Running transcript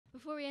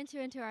Before we enter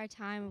into our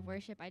time of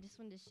worship, I just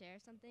wanted to share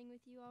something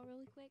with you all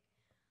really quick.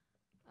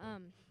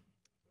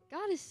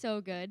 God is so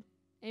good.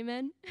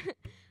 Amen.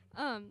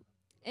 um,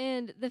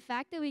 and the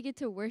fact that we get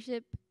to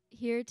worship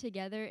here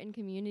together in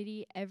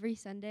community every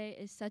Sunday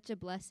is such a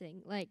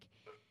blessing. Like,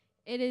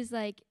 it is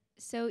like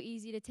so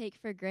easy to take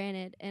for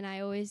granted, and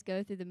I always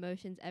go through the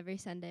motions every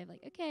Sunday of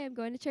like, okay, I'm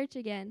going to church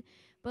again.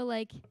 But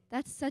like,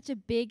 that's such a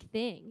big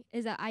thing,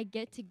 is that I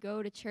get to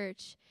go to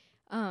church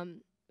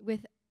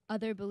with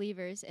other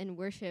believers and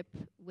worship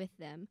with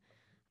them.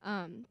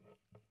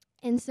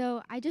 And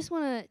so I just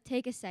want to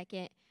take a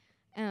second,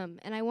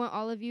 and I want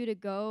all of you to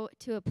go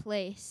to a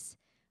place,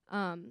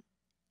 time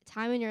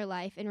in your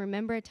life, and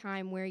remember a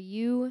time where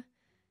you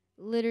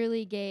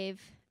literally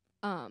gave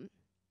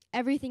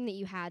everything that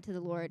you had to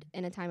the Lord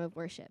in a time of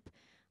worship.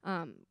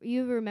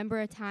 You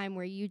remember a time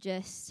where you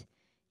just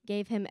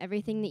gave him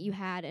everything that you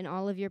had and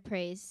all of your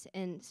praise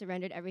and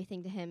surrendered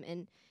everything to him,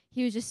 and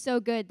he was just so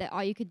good that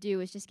all you could do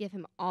was just give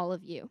him all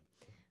of you.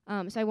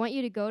 So I want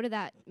you to go to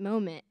that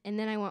moment, and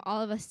then I want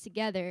all of us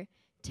together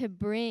to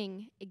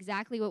bring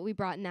exactly what we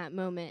brought in that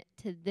moment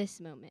to this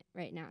moment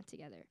right now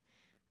together.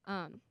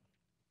 And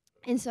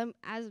so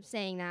as I'm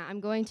saying that,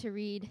 I'm going to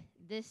read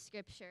this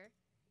scripture.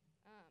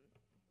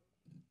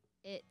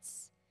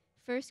 It's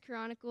 1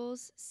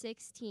 Chronicles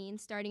 16,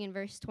 starting in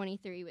verse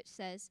 23, which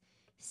says,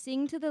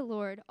 "Sing to the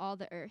Lord, all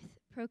the earth.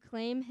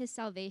 Proclaim his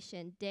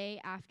salvation day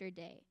after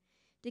day.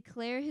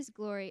 Declare his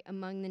glory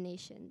among the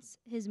nations,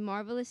 his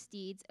marvelous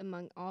deeds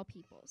among all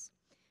peoples.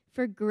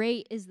 For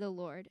great is the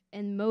Lord,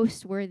 and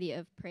most worthy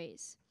of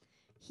praise.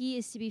 He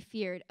is to be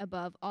feared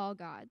above all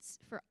gods,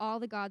 for all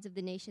the gods of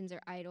the nations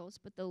are idols,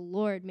 but the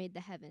Lord made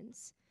the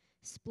heavens.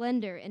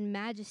 Splendor and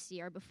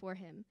majesty are before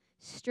him.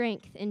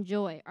 Strength and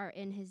joy are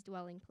in his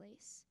dwelling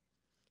place."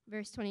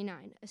 Verse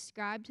 29,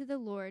 "Ascribe to the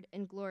Lord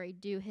and glory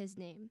due his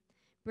name.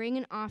 Bring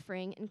an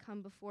offering and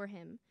come before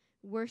him.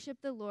 Worship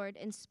the Lord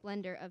in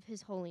splendor of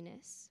his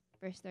holiness."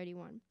 Verse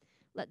 31,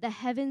 "Let the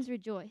heavens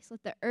rejoice.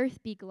 Let the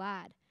earth be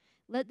glad.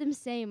 Let them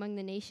say among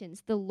the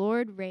nations, the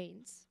Lord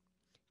reigns.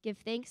 Give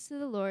thanks to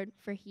the Lord,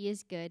 for he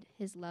is good.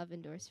 His love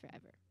endures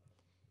forever."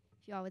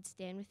 If you all would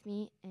stand with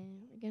me,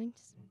 and we're going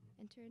to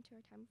enter into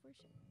our time of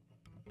worship.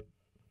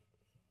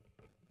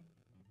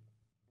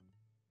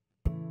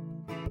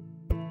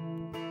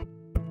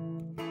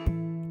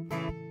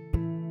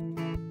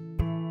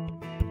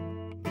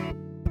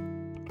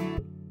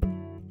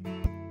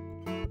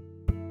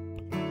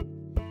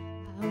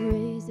 I'll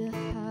raise a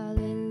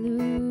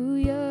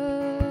hallelujah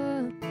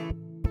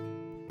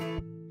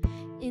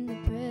in the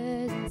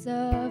presence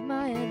of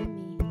my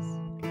enemies.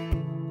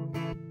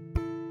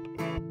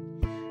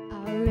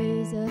 I'll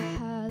raise a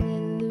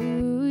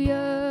hallelujah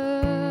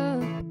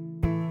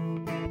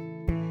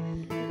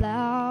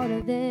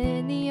louder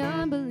than the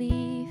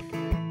unbelief.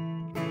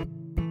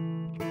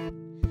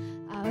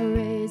 I'll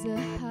raise a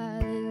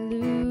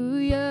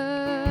hallelujah.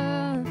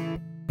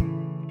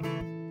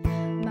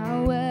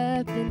 My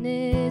weapon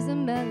is a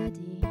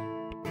melody.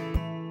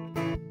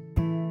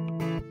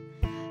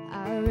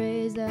 I'll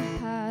raise a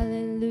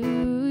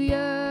hallelujah.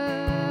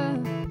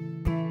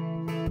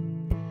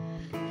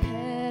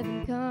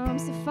 Heaven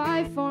comes to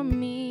fight for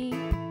me.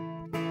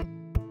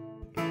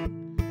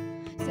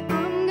 So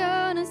I'm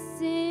gonna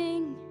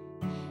sing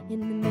in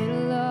the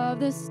middle of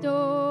the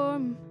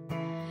storm.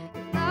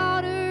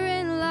 Louder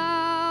and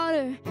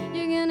louder,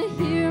 you're gonna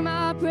hear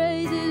my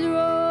praises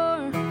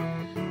roar.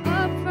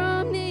 Up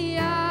from the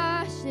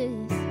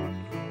ashes,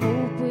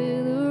 hope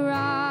will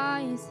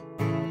arise.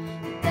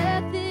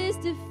 Death is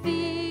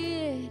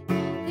defeated,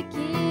 the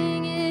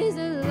King is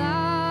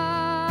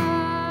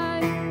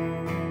alive.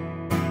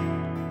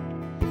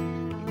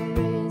 I'll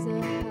raise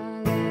a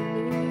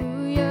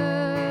hallelujah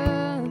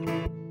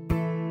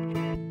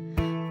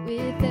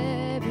with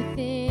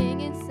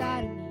everything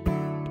inside of me.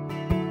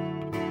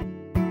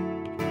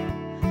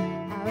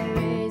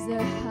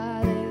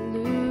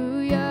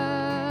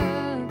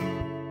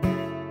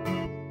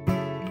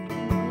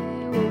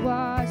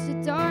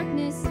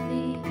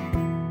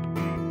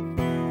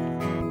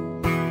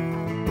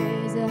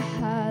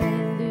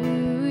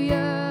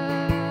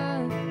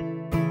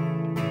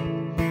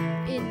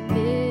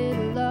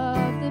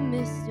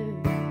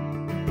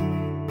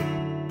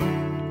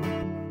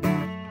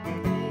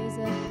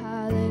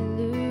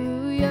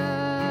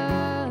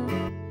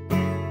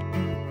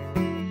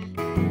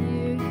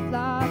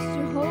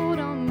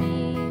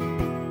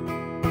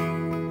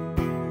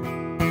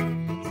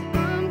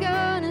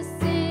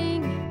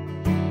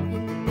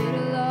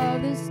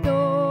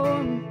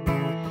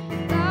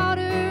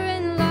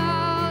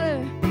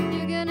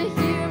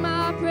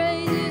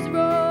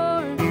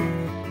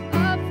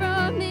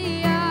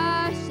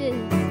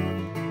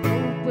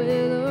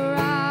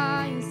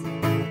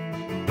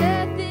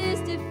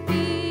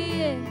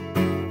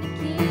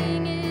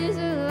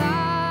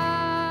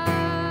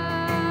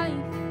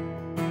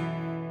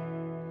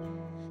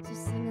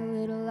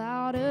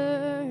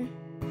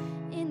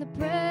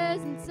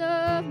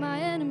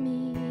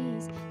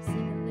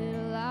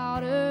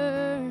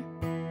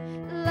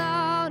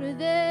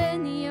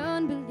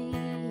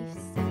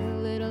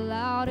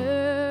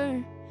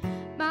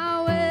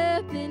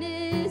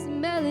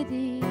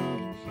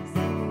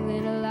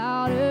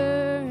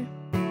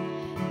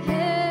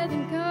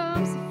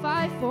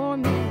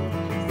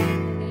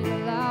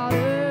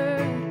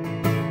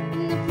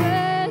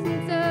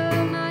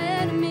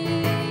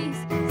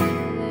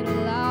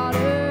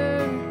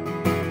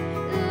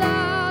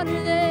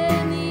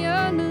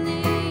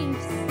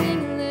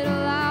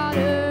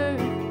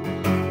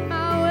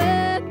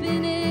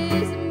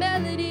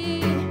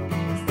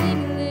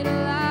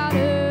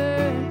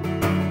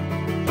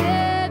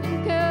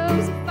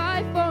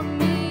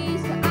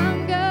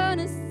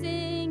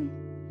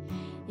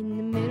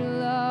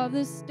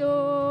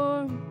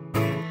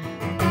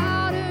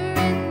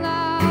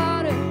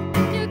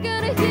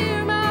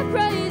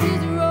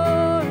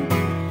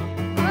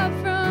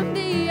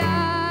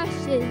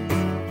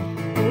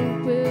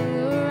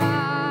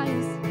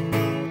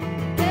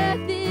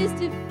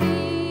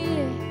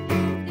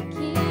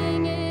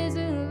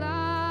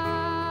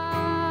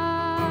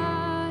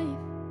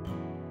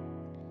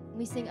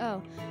 We sing,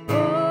 oh.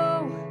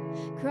 Oh,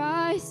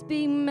 Christ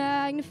be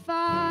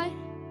magnified.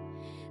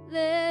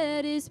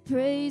 Let his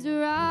praise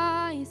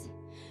arise.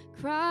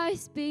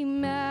 Christ be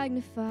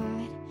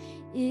magnified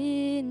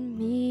in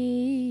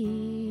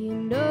me.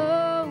 And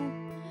oh,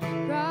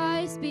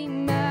 Christ be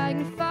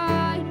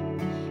magnified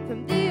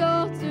from the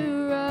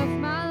altar of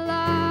my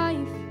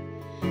life.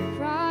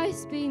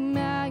 Christ be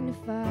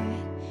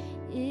magnified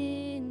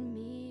in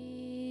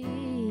me.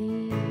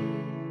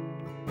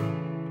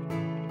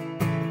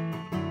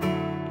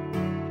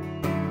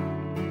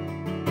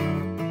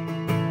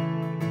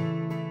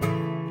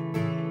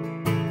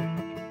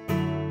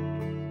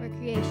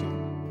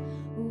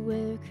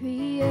 We're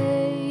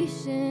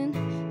creation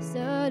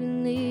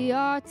suddenly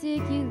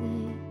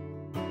articulate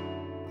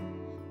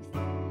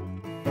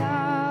with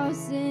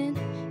 1,000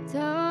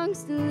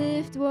 tongues to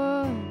lift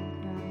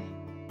one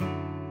cry.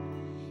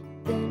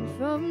 Then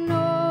from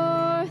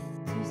north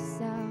to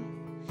south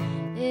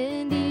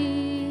and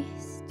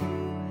east to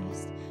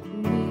west,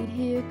 we'd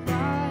hear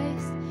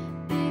Christ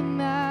be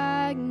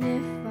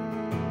magnified.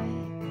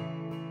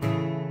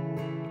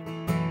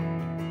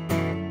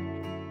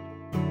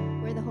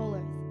 We're the whole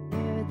earth.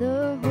 We're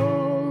the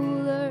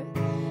whole earth,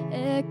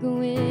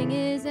 echoing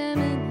his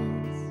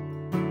eminence.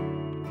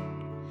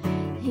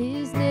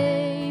 His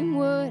name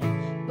would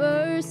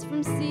burst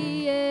from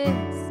sea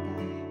and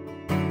sky,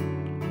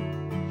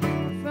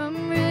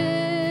 from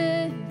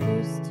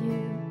rivers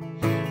to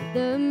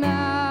the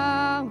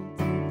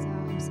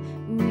mountaintops.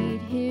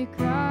 We'd hear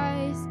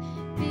Christ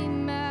be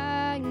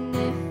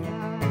magnified.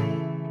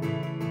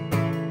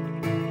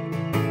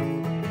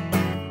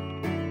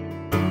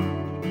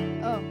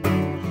 Oh,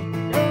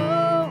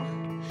 oh,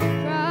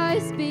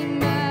 Christ be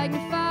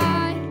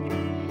magnified.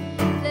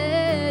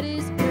 Let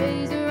his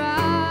praise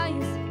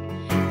arise.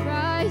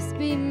 Christ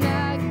be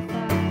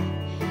magnified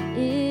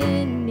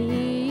in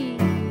me.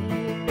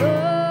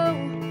 Oh,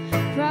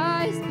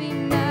 Christ be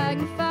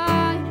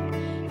magnified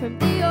from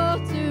the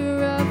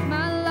altar of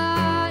my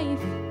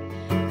life.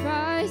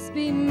 Christ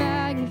be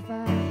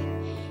magnified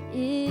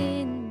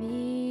in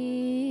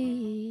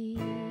me.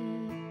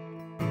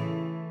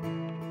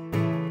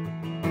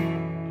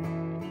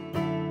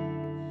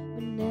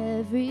 When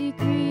every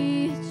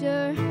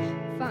creature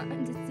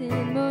finds its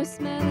inmost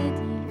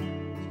melody,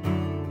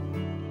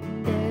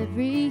 and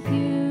every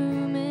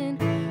human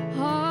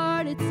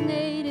heart its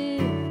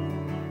native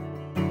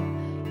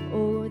cry,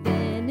 oh,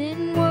 then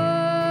in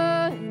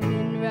one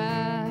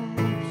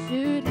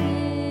enraptured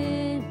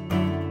hymn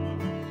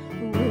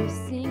we'll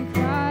sing,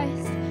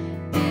 Christ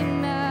be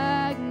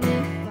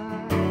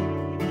magnified.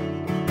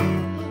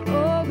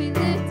 Oh, be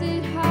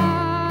lifted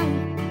high.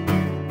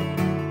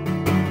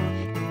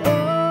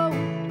 Oh,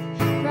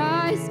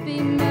 Christ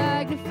be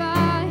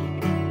magnified.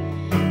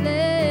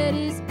 Let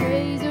his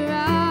praise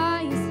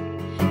arise.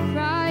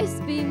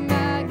 Christ be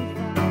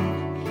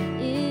magnified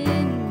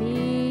in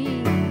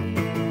me.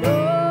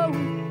 Oh,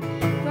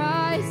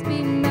 Christ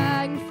be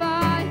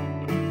magnified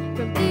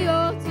from the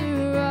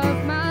altar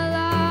of my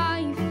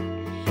life.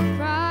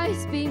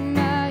 Christ be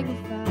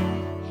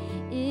magnified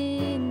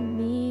in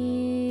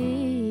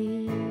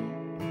me.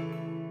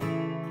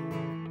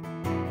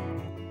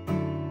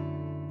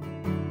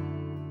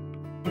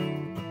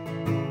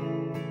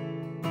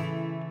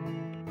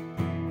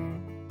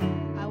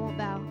 I won't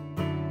bow.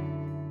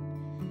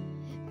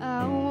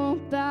 I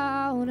won't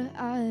bow to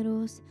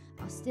idols.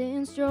 I'll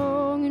stand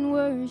strong and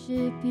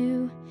worship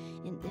you.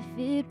 And if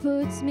it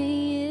puts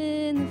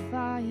me in the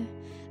fire,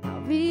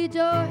 I'll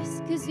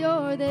rejoice 'cause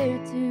you're there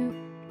too.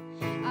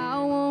 I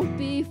won't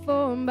be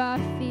formed by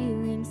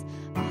feelings.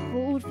 I'll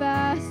hold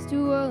fast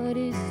to what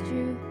is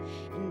true.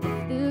 And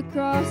if the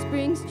cross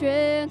brings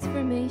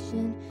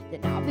transformation,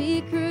 then I'll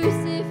be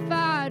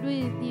crucified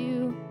with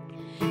you.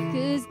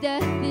 'Cause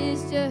death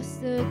is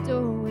just the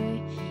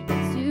doorway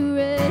into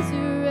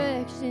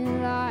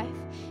resurrection life.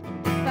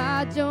 And if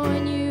I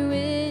join you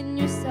in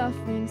your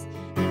sufferings,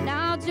 then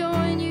I'll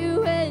join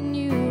you when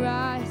you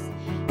rise.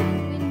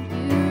 And when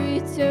you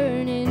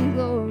return in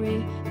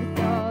glory with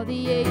all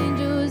the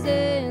angels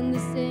and the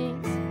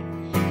saints,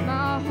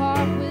 my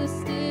heart will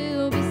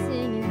still be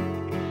singing.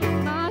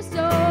 My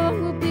soul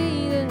will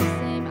be the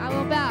same. I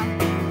won't bow.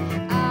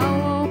 I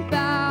won't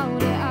bow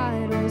to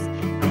idols.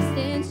 I'll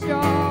stand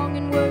strong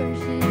and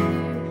worship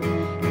you.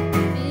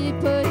 If it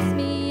puts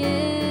me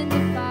in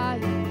the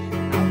fire,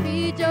 I'll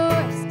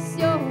rejoice 'cause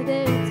you're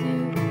there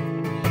too.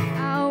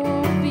 I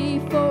won't be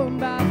formed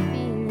by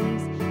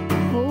feelings.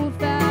 I'll hold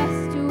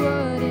fast to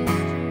what is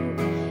true.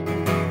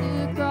 And if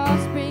the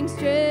cross brings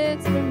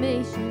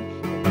transformation,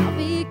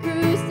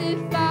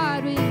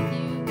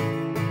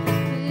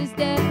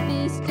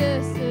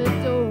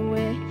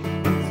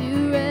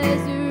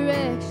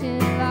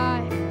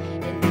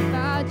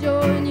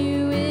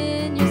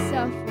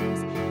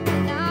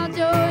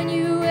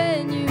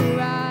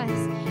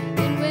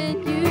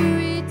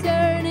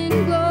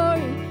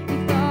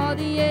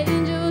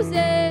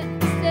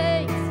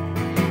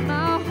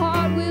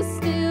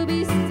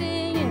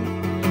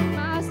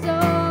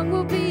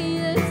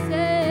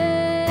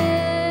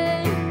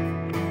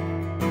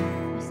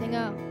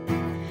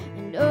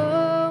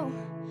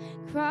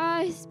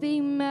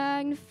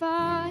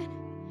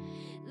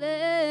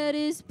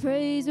 His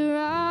praise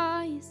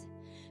arise.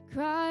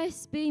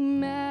 Christ be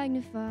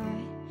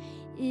magnified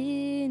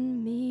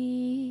in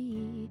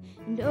me.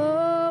 And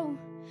oh,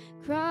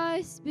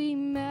 Christ be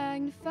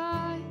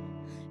magnified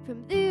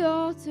from the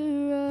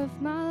altar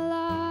of my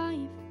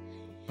life.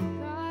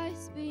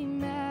 Christ be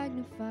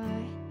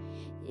magnified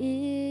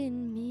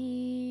in me.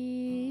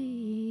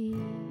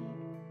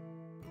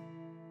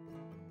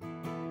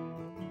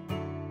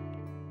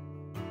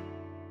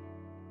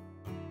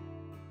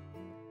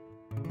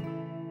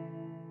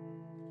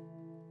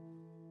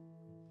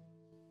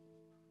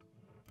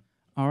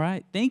 All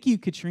right. Thank you,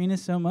 Katrina,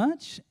 so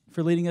much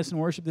for leading us in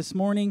worship this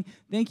morning.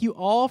 Thank you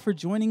all for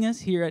joining us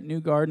here at New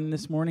Garden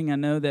this morning. I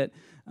know that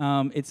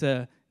it's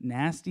a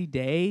nasty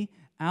day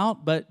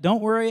out, but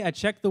don't worry. I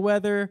checked the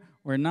weather.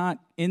 We're not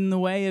in the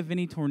way of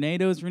any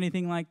tornadoes or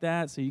anything like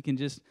that, so you can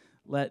just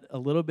let a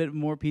little bit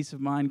more peace of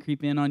mind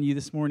creep in on you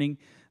this morning.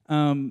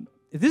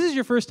 If this is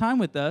your first time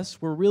with us,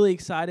 we're really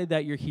excited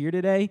that you're here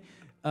today.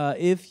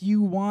 If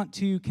you want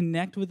to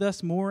connect with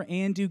us more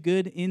and do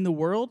good in the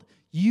world,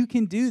 you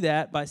can do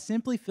that by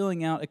simply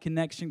filling out a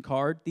connection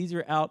card. These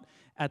are out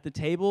at the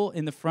table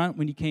in the front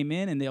when you came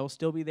in, and they'll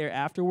still be there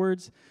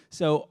afterwards.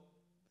 So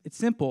it's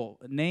simple: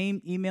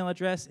 name, email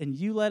address, and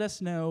you let us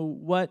know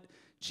what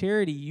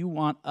charity you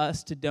want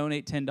us to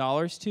donate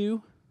 $10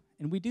 to,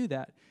 and we do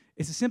that.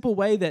 It's a simple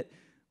way that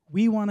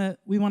we want to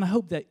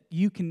hope that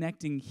you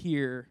connecting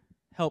here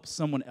helps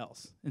someone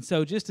else. And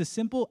so just a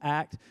simple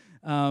act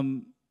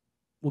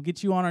will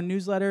get you on our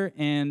newsletter,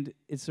 and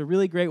it's a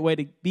really great way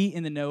to be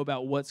in the know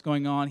about what's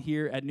going on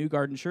here at New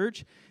Garden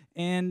Church.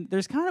 And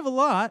there's kind of a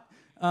lot,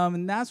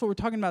 and that's what we're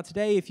talking about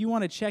today. If you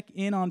want to check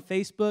in on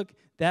Facebook,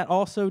 that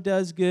also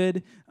does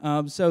good.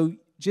 So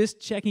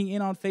just checking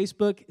in on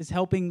Facebook is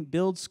helping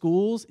build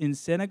schools in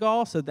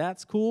Senegal, so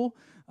that's cool.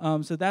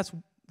 So that's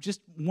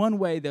just one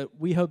way that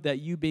we hope that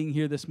you being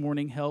here this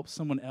morning helps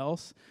someone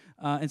else.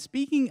 And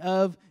speaking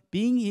of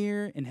being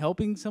here and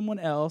helping someone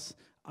else,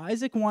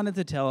 Isaac wanted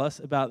to tell us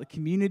about the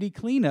Community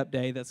Cleanup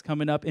Day that's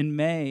coming up in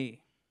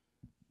May.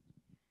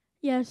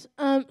 Yes,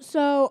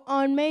 so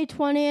on May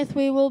 20th,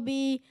 we will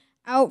be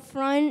out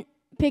front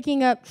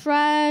picking up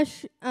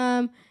trash,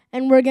 and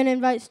we're going to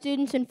invite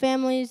students and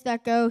families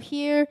that go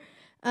here,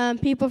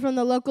 people from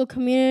the local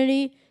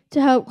community,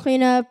 to help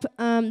clean up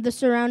the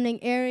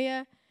surrounding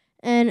area.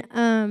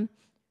 And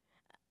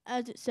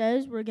as it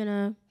says, we're going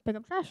to pick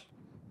up trash.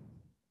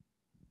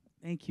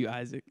 Thank you,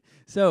 Isaac.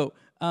 So,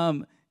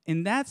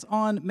 and that's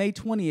on May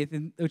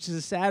 20th, which is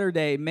a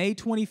Saturday. May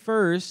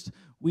 21st,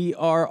 we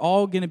are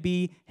all going to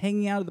be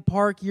hanging out at the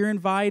park. You're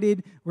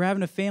invited. We're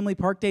having a family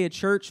park day, a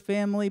church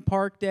family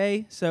park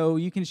day. So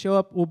you can show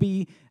up. We'll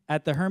be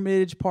at the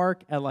Hermitage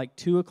Park at like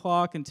 2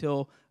 o'clock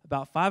until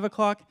about 5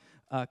 o'clock.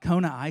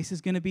 Kona Ice is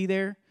going to be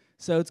there.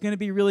 So it's going to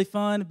be really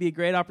fun. It'll be a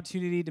great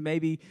opportunity to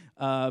maybe,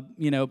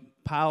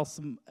 pile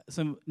some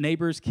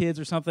neighbors' kids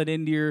or something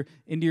into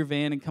your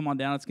van and come on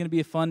down. It's going to be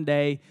a fun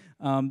day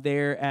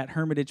there at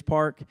Hermitage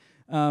Park.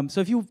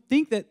 So if you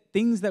think that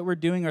things that we're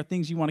doing are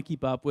things you want to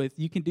keep up with,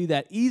 you can do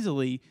that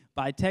easily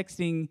by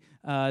texting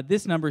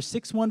this number,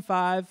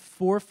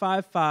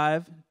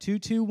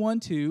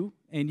 615-455-2212,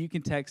 and you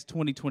can text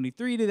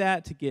 2023 to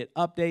that to get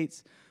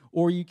updates,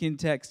 or you can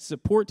text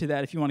support to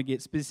that if you want to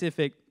get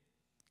specific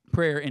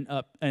prayer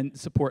and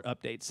support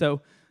updates.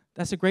 So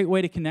that's a great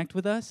way to connect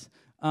with us.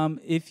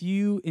 If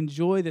you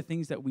enjoy the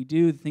things that we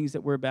do, the things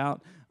that we're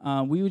about,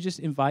 we would just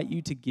invite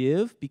you to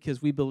give, because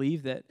we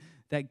believe that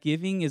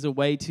giving is a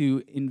way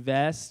to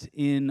invest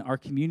in our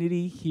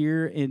community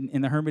here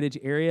in the Hermitage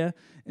area.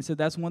 And so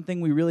that's one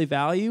thing we really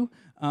value,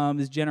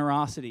 is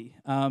generosity.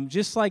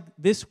 Just like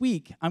this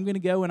week, I'm going to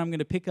go and I'm going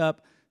to pick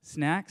up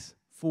snacks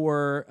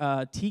for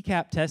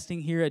TCAP testing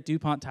here at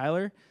DuPont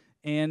Tyler.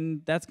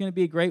 And that's going to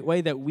be a great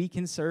way that we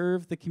can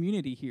serve the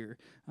community here.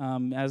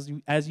 As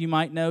you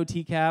might know,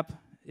 TCAP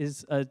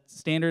is a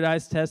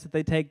standardized test that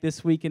they take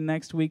this week and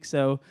next week.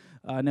 So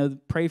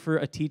pray for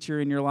a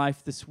teacher in your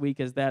life this week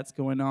as that's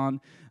going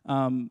on.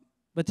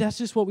 But that's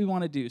just what we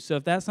want to do. So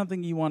if that's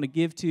something you want to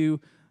give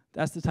to,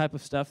 that's the type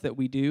of stuff that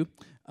we do.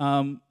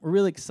 We're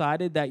really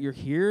excited that you're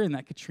here and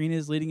that Katrina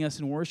is leading us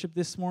in worship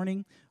this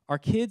morning. Our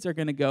kids are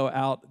going to go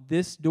out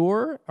this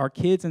door, our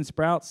kids and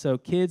Sprouts. So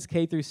kids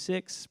K through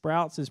 6,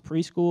 Sprouts is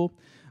preschool.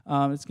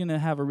 It's going to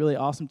have a really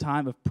awesome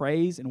time of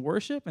praise and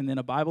worship, and then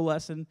a Bible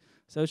lesson.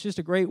 So it's just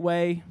a great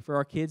way for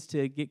our kids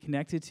to get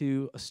connected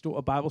to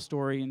a Bible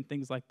story and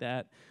things like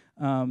that.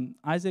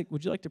 Isaac,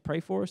 would you like to pray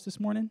for us this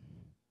morning?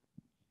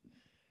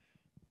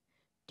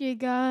 Dear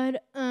God,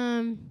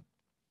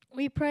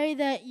 we pray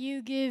that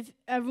you give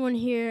everyone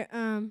here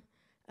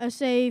a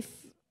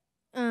safe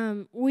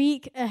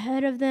week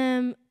ahead of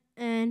them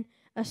and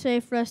a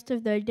safe rest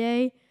of their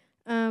day.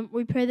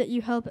 We pray that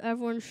you help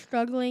everyone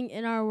struggling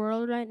in our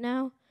world right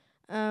now.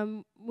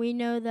 We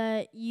know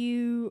that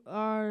you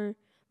are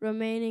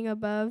remaining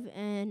above,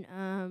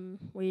 and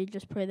we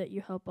just pray that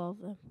you help all of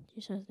them. In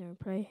Jesus' name we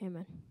pray,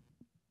 amen.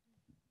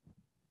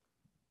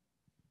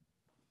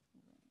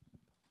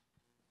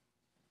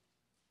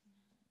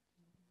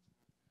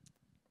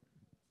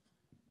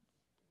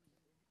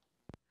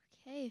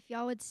 Okay, if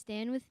y'all would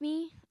stand with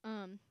me,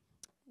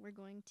 we're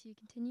going to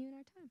continue in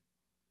our time.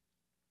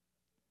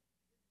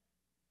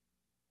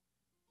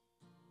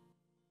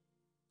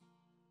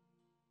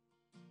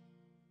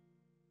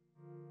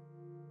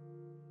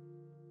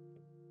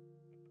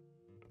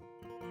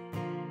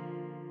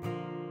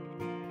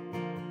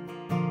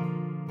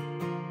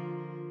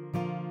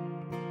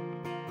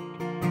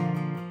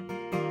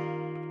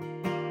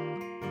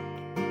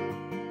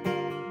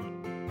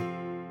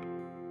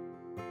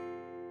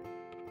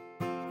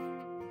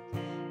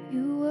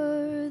 You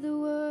were the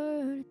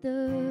Word at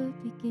the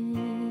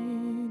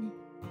beginning,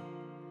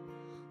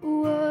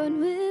 one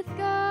with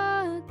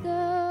God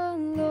the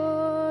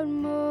Lord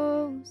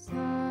Most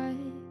High.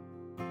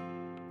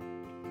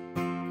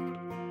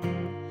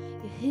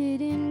 Your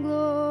hidden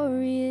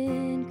glory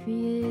in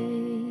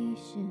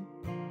creation,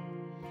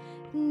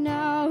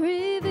 now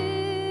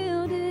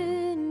revealed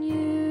in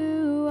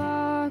you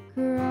are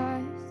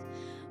Christ.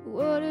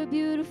 What a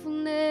beautiful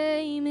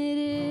name it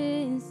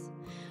is.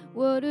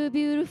 What a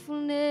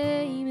beautiful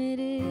name it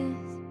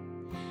is,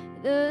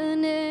 the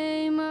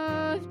name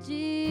of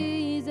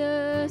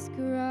Jesus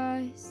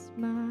Christ,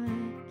 my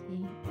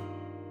King.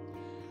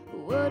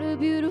 What a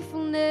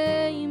beautiful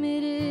name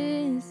it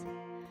is,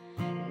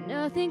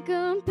 nothing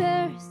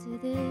compares to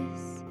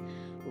this.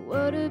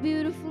 What a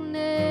beautiful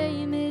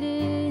name it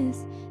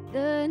is,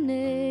 the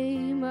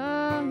name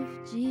of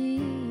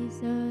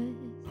Jesus.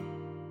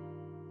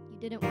 You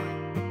didn't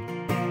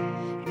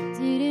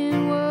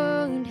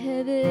want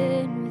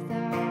heaven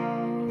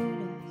without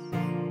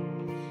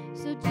us.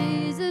 So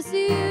Jesus,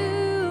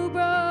 you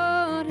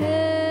brought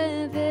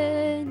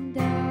heaven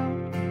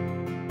down.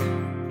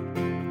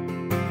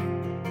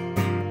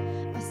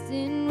 Our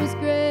sin was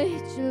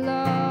great, your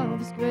love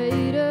was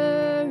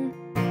greater.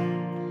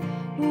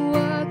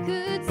 What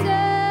could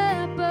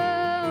separate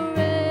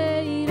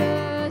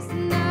us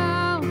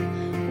now?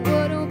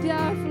 What a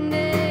powerful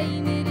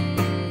name it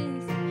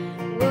is.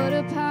 What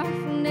a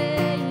powerful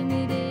name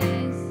it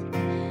is.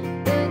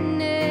 The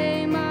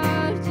name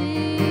of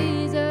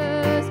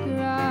Jesus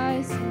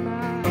Christ,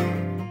 my.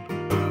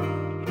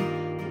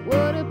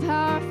 What a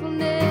powerful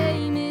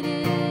name it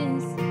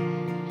is.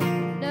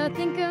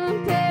 Nothing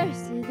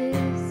compares to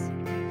this.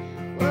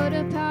 What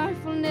a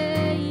powerful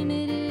name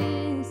it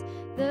is.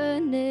 The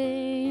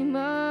name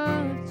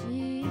of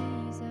Jesus.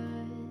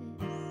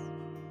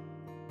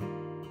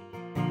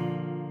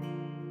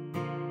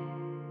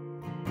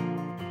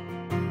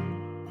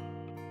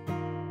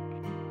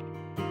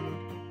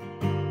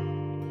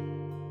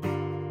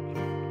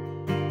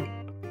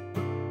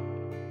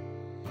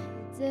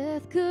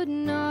 Death could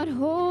not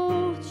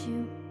hold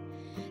you.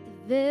 The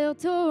veil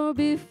tore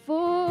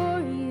before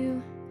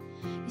you.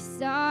 You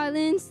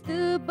silenced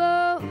the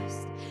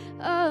boast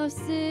of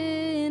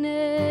sin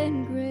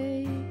and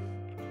grave.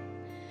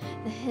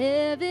 The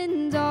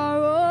heavens are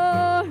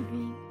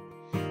roaring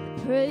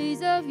the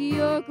praise of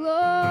your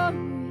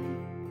glory.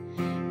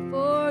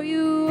 For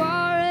you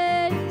are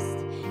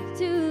raised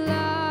to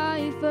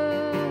life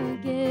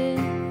again.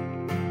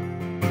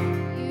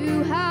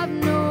 You have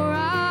no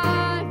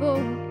rival.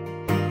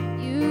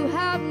 You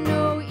have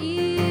no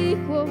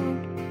equal.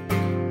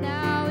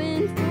 Now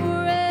and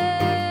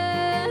forever,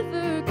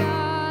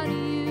 God,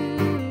 you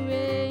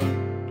reign.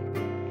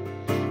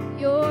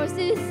 Yours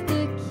is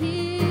the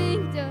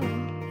kingdom.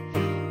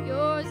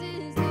 Yours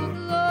is the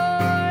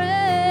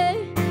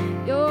glory.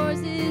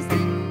 Yours is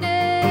the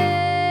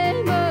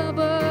name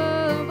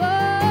above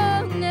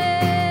all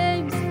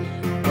names.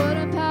 What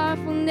a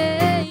powerful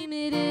name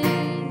it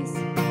is.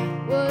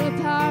 What a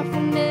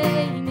powerful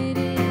name it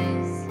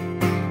is.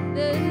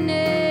 The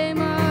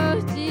name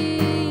of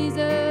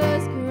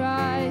Jesus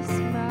Christ,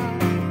 my.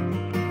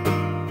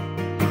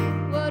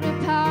 What a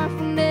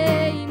powerful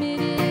name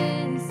it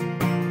is.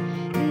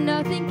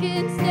 Nothing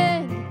can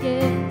stand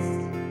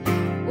against.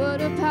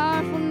 What a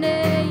powerful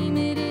name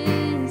it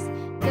is.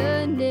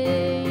 The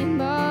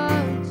name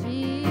of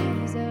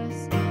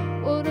Jesus.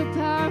 What a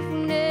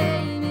powerful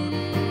name it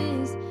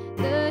is.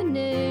 The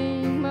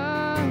name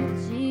of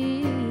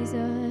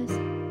Jesus.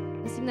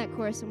 Let's sing that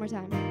chorus one more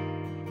time.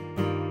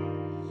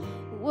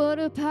 What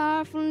a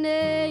powerful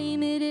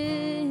name it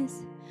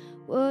is.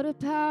 What a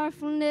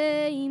powerful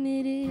name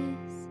it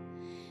is.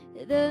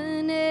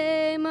 The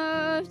name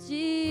of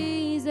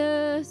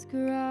Jesus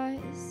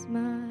Christ,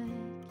 my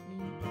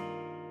King.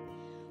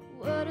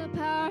 What a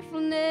powerful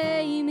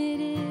name it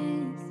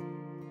is.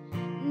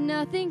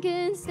 Nothing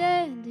can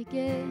stand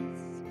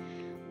against.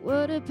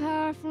 What a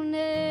powerful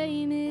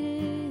name it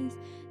is.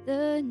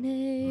 The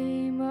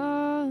name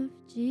of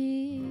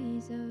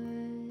Jesus.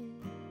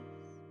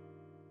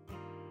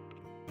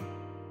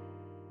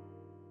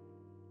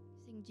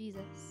 Sing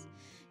Jesus.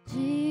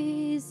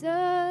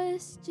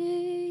 Jesus,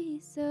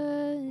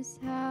 Jesus,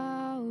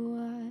 how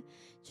I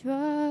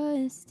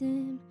trust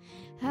him,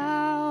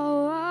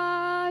 how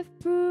I've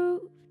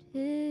proved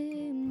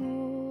him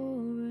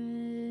more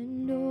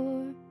and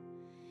more.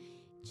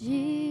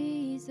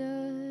 Jesus,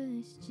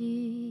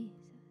 Jesus,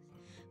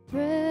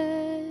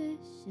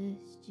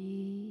 precious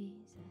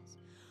Jesus,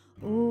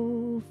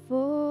 oh,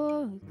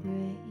 for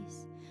grace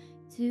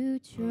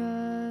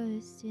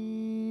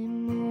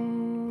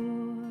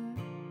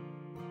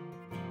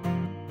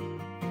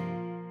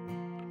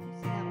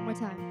more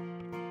time.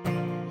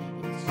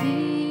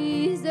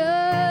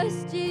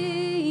 Jesus,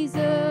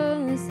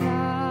 Jesus,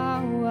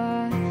 how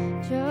I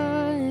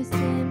trust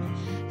him,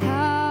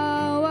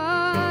 how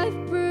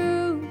I've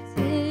proved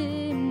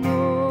him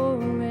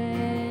more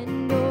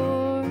and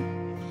more.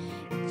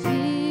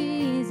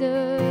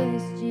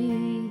 Jesus,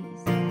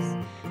 Jesus,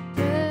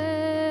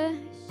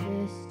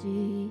 precious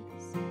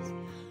Jesus,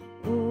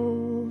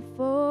 oh,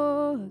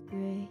 for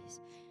grace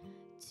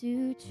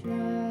to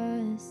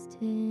trust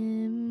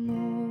him more.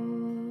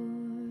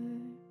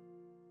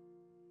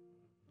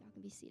 Y'all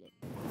can be seated.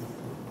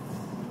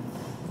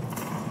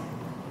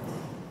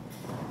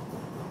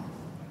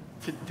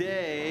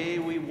 Today,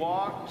 we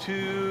walk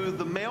to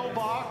the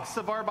mailbox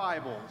of our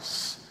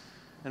Bibles,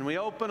 and we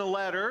open a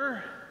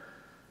letter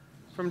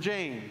from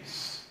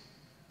James.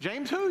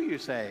 James who, you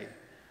say?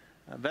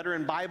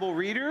 Veteran Bible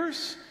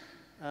readers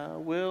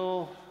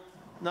will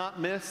not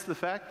miss the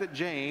fact that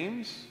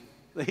James,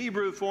 the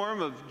Hebrew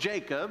form of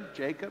Jacob,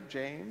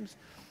 James,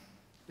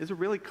 is a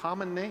really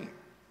common name.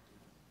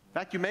 In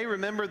fact, you may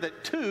remember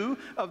that 2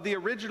 of the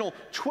original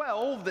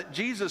 12 that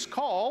Jesus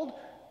called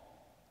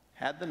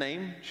had the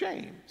name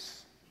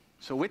James.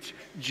 So which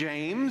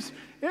James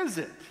is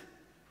it?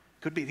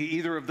 Could be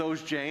either of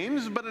those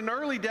James, but an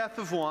early death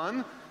of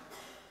one,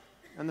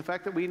 and the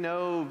fact that we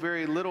know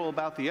very little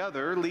about the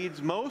other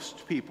leads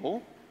most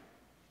people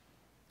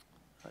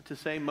to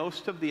say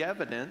most of the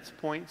evidence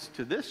points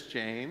to this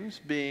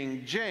James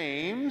being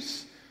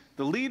James,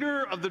 the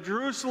leader of the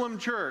Jerusalem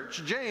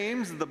church,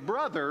 James, the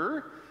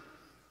brother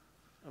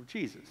of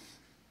Jesus.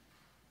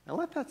 Now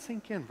let that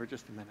sink in for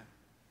just a minute.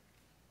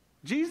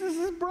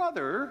 Jesus'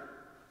 brother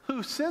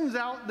who sends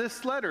out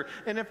this letter.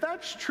 And if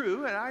that's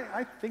true, and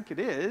I think it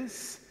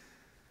is,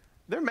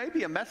 there may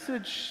be a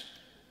message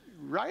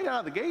right out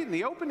of the gate in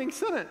the opening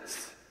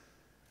sentence.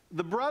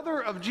 The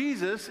brother of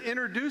Jesus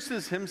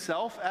introduces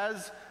himself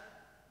as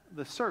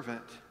the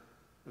servant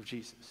of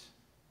Jesus.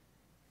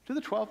 To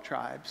the 12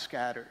 tribes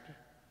scattered,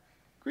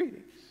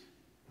 greetings.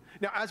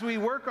 Now, as we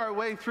work our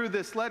way through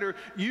this letter,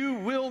 you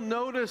will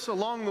notice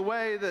along the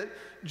way that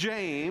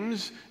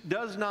James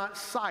does not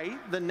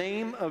cite the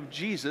name of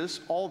Jesus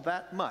all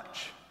that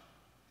much.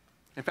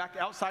 In fact,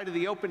 outside of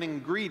the opening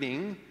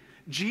greeting,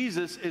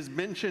 Jesus is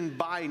mentioned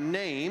by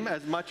name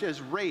as much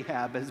as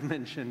Rahab is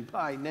mentioned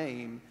by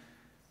name.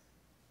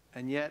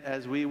 And yet,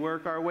 as we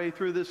work our way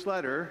through this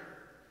letter,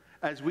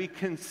 as we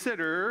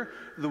consider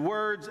the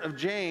words of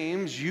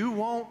James, you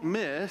won't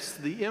miss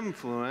the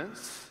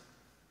influence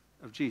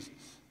of Jesus.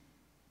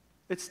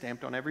 It's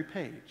stamped on every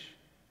page.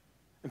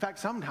 In fact,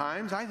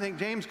 sometimes I think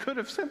James could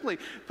have simply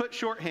put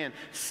shorthand,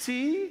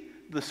 see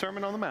the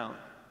Sermon on the Mount.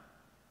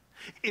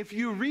 If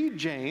you read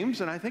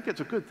James, and I think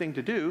it's a good thing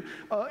to do,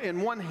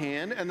 in one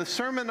hand, and the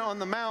Sermon on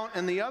the Mount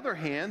in the other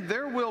hand,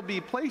 there will be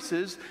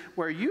places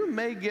where you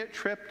may get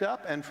tripped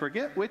up and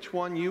forget which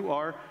one you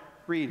are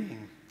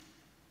reading.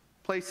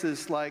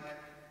 Places like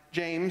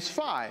James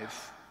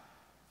 5.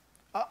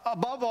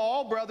 Above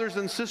all, brothers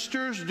and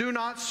sisters, do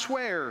not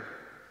swear,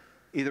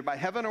 either by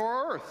heaven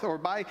or earth, or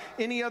by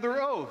any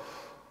other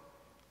oath.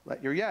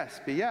 Let your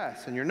yes be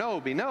yes, and your no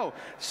be no,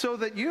 so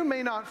that you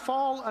may not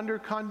fall under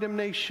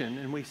condemnation.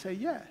 And we say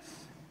yes.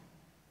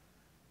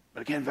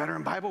 But again,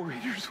 veteran Bible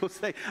readers will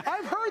say,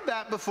 I've heard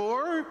that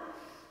before.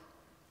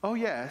 Oh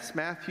yes,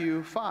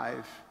 Matthew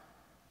 5.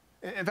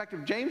 In fact,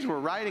 if James were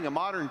writing a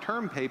modern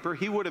term paper,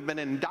 he would have been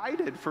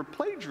indicted for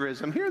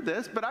plagiarism. Hear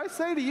this, but I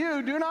say to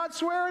you, do not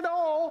swear at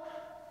all,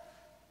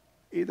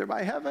 either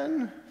by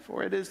heaven,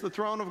 for it is the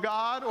throne of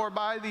God, or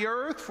by the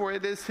earth, for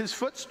it is his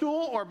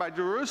footstool, or by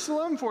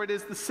Jerusalem, for it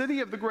is the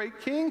city of the great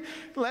king.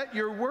 Let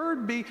your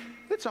word be,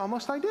 it's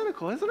almost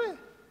identical, isn't it?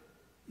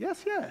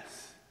 Yes,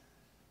 yes.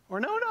 Or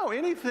no, no,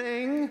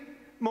 anything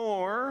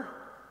more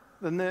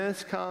than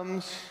this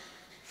comes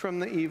from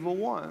the evil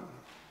one.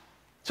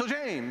 So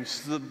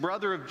James, the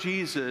brother of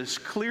Jesus,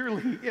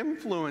 clearly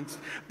influenced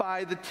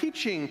by the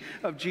teaching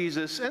of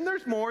Jesus. And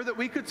there's more that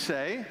we could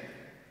say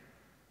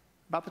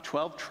about the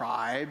 12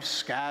 tribes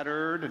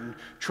scattered and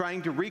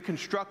trying to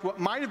reconstruct what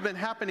might have been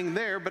happening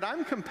there, but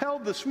I'm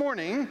compelled this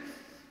morning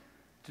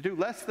to do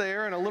less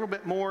there and a little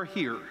bit more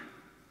here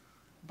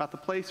about the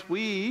place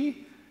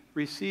we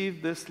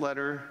received this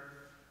letter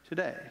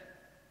today.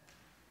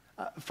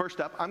 First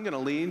up, I'm going to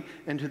lean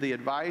into the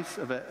advice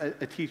of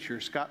a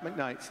teacher. Scott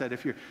McKnight said,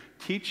 if you're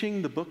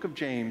teaching the book of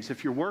James,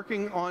 if you're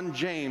working on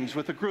James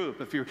with a group,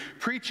 if you're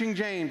preaching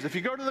James, if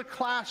you go to the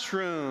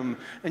classroom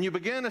and you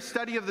begin a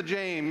study of the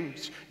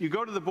James, you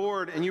go to the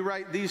board and you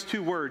write these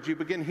 2 words. You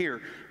begin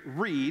here,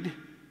 read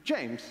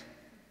James.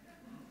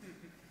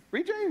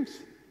 Read James.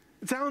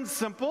 It sounds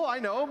simple, I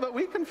know, but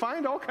we can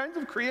find all kinds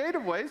of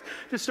creative ways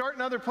to start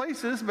in other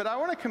places. But I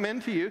want to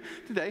commend to you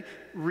today,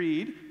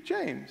 read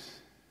James.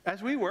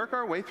 As we work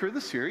our way through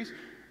the series,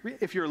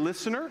 if you're a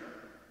listener,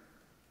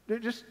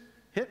 just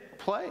hit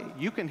play.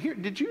 You can hear.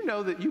 Did you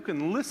know that you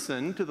can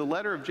listen to the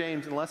letter of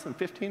James in less than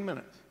 15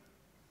 minutes?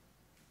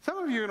 Some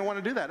of you are going to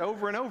want to do that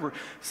over and over.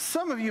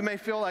 Some of you may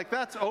feel like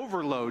that's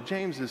overload.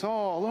 James is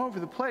all over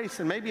the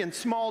place and maybe in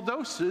small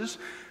doses.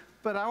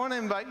 But I want to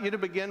invite you to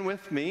begin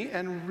with me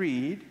and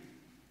read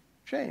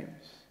James.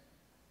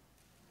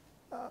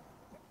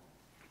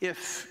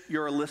 If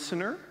you're a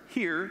listener,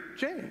 hear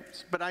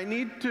James. But I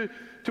need to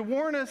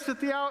warn us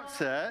at the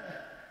outset,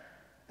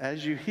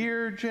 as you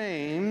hear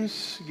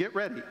James, get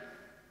ready.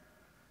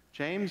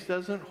 James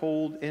doesn't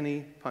hold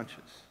any punches.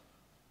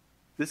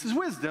 This is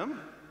wisdom,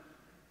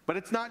 but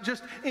it's not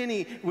just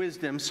any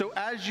wisdom. So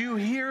as you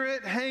hear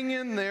it, hang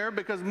in there,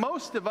 because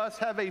most of us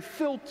have a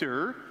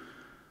filter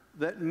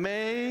that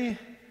may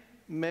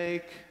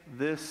make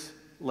this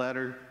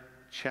letter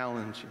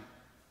challenging.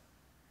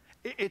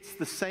 It's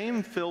the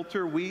same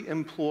filter we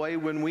employ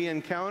when we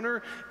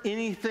encounter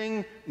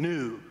anything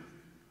new.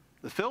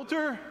 The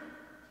filter,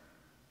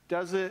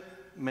 does it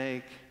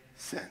make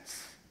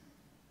sense?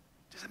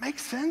 Does it make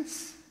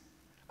sense?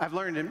 I've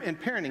learned in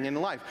parenting, in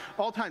life,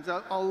 all times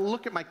I'll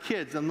look at my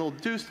kids and they'll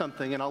do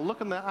something and I'll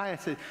look in the eye and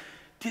say,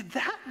 did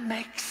that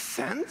make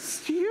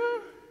sense to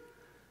you?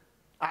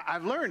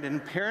 I've learned in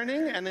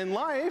parenting and in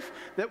life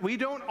that we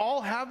don't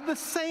all have the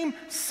same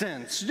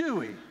sense, do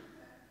we?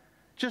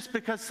 Just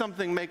because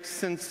something makes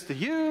sense to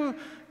you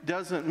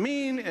doesn't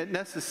mean it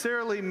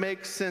necessarily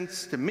makes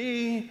sense to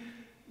me.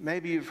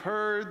 Maybe you've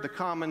heard the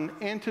common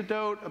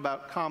antidote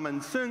about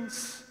common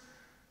sense.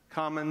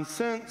 Common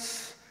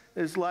sense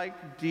is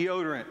like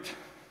deodorant.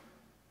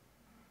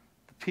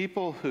 The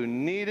people who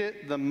need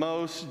it the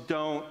most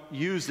don't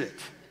use it,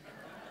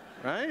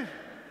 right?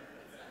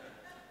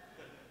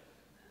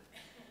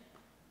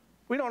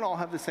 We don't all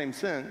have the same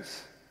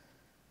sense,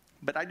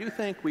 but I do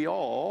think we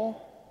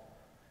all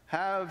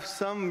have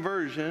some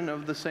version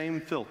of the same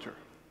filter.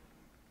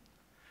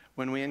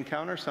 When we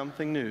encounter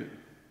something new,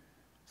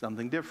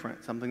 something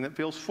different, something that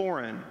feels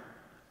foreign,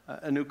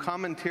 a new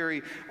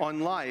commentary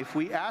on life,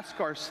 we ask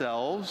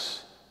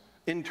ourselves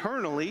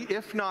internally,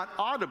 if not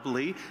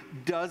audibly,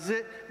 does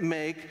it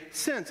make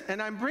sense?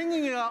 And I'm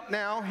bringing it up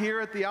now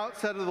here at the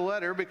outset of the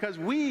letter because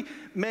we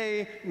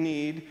may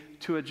need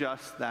to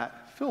adjust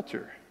that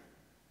filter.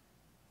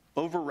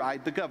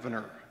 Override the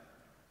governor.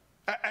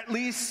 At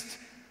least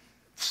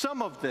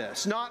some of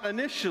this, not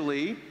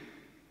initially,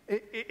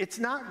 it's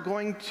not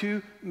going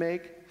to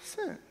make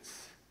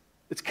sense.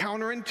 It's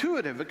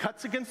counterintuitive. It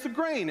cuts against the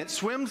grain. It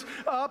swims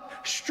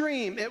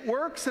upstream. It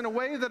works in a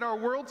way that our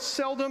world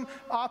seldom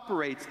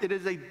operates. It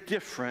is a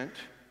different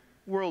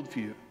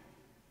worldview.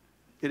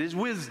 It is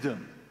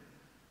wisdom.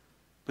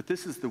 But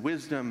this is the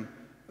wisdom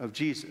of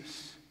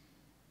Jesus.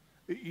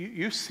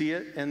 You see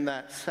it in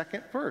that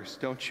second verse,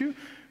 don't you?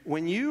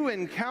 When you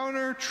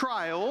encounter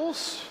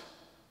trials,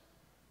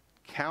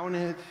 count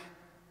it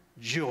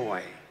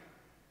joy.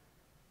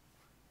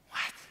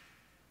 What?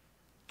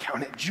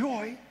 Count it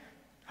joy?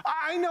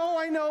 I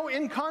know,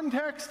 in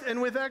context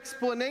and with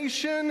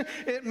explanation,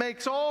 it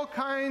makes all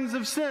kinds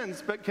of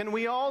sense. But can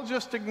we all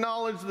just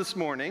acknowledge this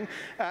morning,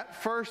 at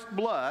first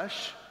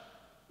blush,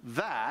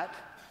 that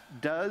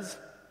does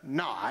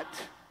not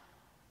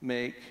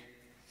make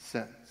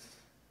sense.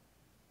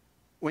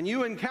 When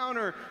you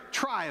encounter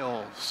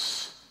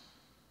trials,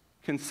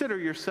 consider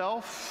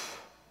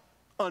yourself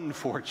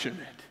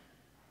unfortunate.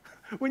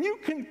 When you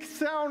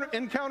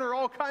encounter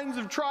all kinds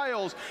of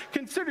trials,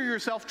 consider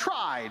yourself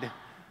tried.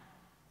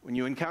 When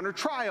you encounter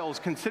trials,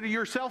 consider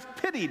yourself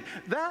pitied.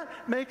 That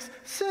makes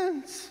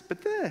sense.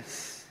 But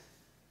this,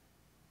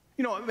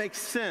 it makes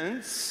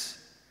sense.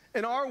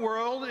 In our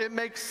world, it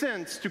makes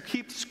sense to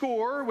keep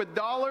score with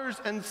dollars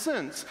and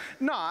cents.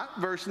 Not,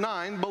 verse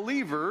 9,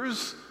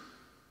 believers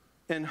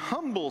in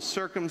humble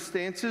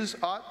circumstances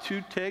ought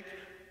to take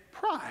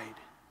pride.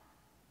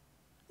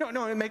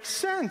 No, it makes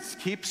sense.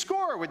 Keep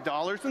score with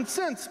dollars and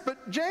cents.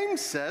 But James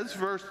says,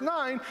 verse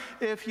 9,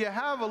 if you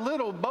have a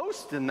little,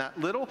 boast in that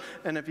little,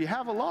 and if you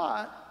have a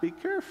lot, be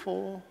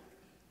careful.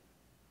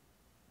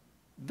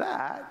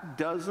 That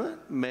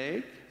doesn't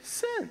make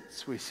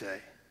sense, we say.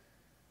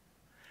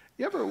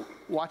 You ever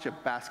watch a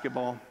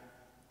basketball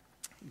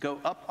go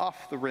up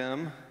off the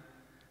rim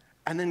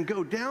and then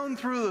go down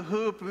through the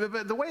hoop?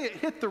 The way it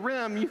hit the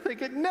rim, you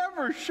think it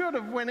never should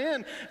have went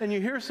in. And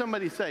you hear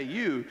somebody say,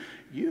 you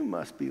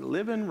must be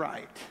living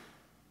right.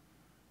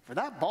 For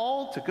that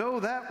ball to go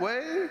that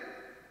way,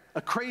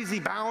 a crazy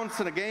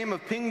bounce in a game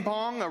of ping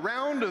pong, a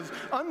round of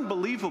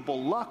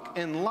unbelievable luck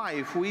in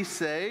life, we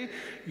say,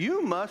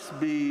 you must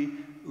be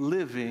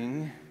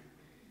living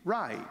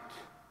right.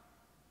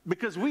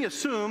 Because we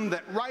assume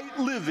that right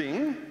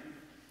living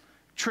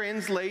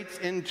translates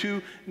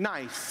into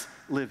nice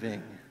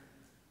living.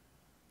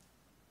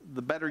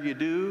 The better you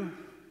do,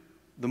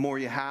 the more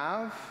you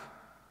have.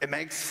 It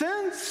makes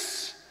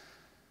sense.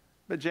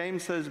 But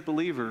James says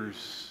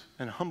believers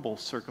in humble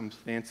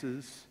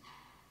circumstances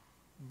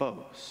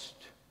boast.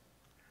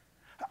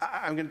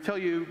 I'm going to tell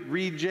you,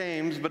 read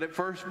James, but at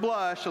first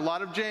blush, a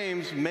lot of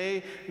James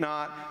may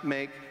not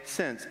make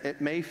sense.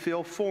 It may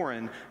feel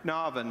foreign,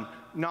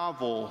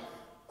 novel,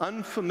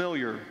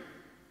 unfamiliar,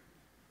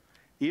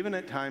 even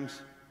at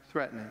times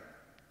threatening.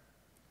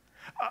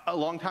 A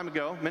long time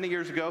ago, many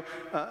years ago,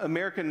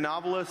 American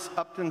novelist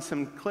Upton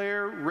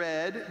Sinclair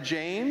read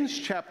James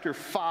chapter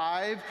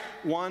 5,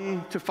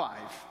 1-5.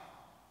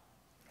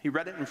 He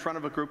read it in front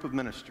of a group of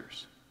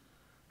ministers.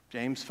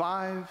 James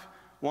 5,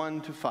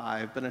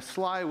 1-5. But in a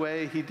sly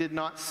way, he did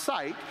not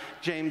cite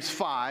James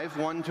 5,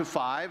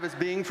 1-5 as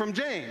being from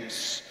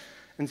James.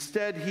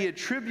 Instead, he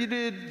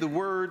attributed the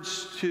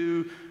words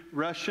to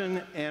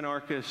Russian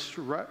anarchist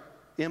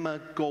Emma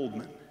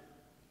Goldman,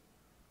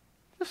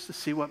 just to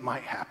see what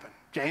might happen.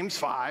 James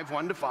 5,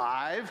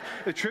 1-5,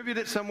 attribute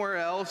it somewhere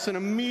else, and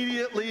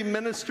immediately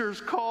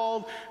ministers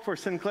called for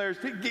Sinclair's,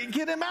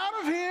 get him out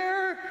of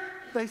here,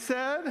 they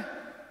said.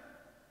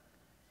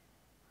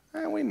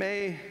 And we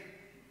may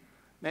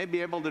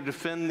be able to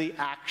defend the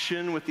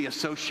action with the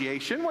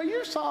association. Well,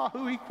 you saw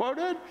who he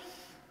quoted.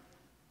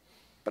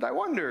 But I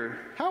wonder,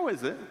 how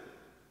is it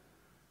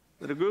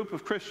that a group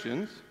of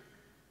Christians,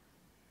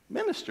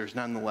 ministers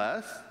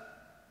nonetheless,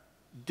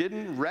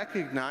 didn't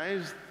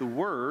recognize the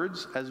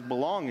words as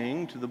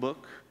belonging to the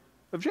book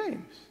of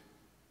James?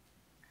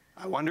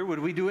 I wonder, would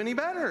we do any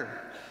better?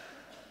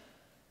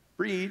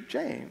 Read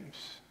James.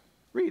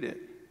 Read it.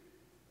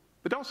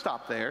 But don't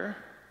stop there.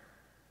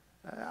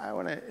 I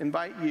want to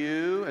invite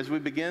you, as we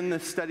begin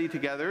this study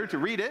together, to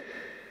read it,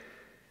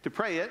 to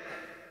pray it,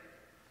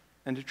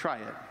 and to try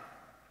it.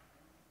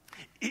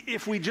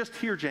 If we just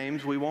hear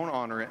James, we won't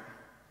honor it.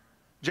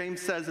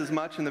 James says as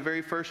much in the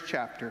very first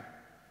chapter.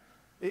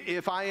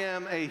 If I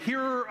am a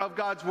hearer of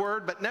God's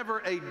word, but never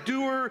a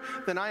doer,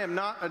 then I am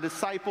not a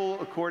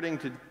disciple, according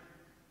to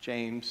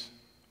James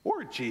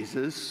or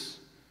Jesus.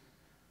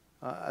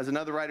 As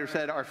another writer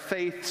said, our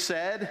faith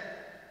said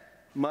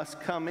must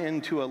come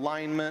into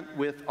alignment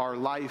with our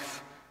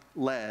life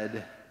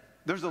led.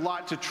 There's a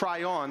lot to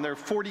try on. There are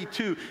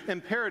 42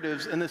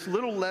 imperatives in this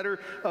little letter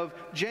of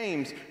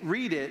James.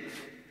 Read it.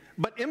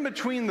 But in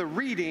between the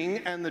reading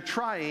and the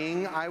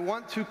trying, I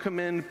want to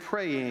commend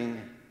praying.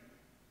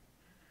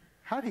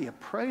 How do you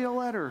pray a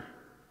letter?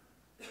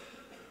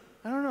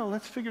 I don't know.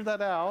 Let's figure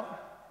that out.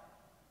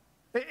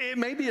 It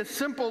may be as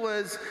simple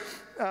as,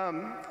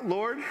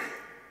 Lord,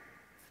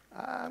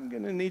 I'm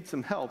going to need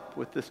some help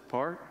with this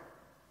part.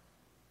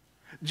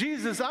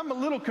 Jesus, I'm a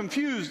little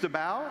confused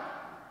about.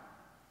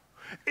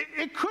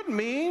 It could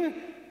mean,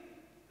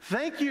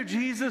 thank you,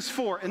 Jesus,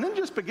 for, and then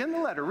just begin the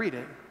letter, read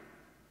it.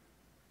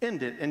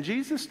 End it. In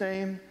Jesus'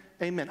 name,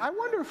 amen. I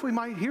wonder if we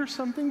might hear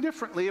something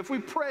differently if we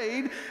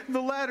prayed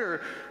the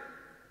letter.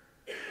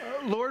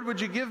 Lord, would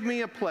you give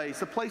me a place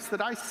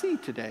that I see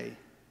today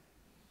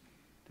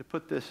to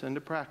put this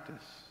into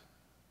practice?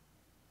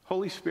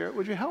 Holy Spirit,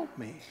 would you help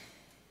me?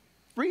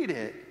 Read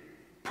it.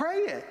 Pray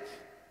it.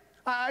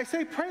 I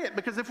say pray it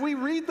because if we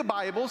read the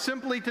Bible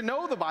simply to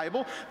know the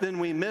Bible, then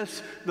we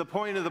miss the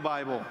point of the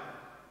Bible.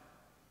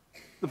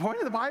 The point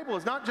of the Bible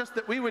is not just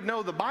that we would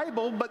know the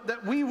Bible, but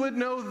that we would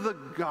know the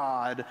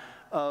God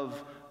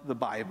of the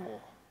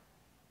Bible.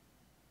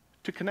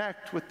 To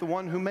connect with the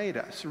one who made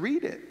us.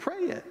 Read it.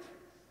 Pray it.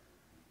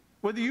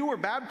 Whether you were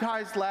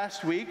baptized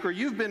last week or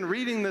you've been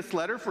reading this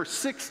letter for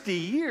 60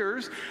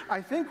 years,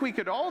 I think we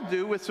could all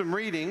do with some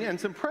reading and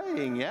some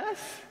praying, yes?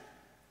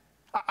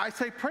 I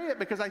say pray it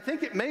because I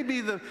think it may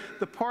be the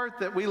part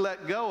that we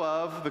let go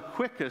of the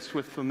quickest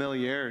with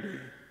familiarity.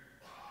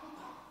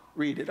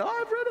 Read it. Oh,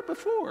 I've read it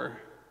before.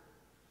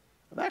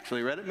 I've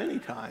actually read it many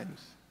times.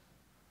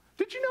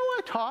 Did you know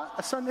I taught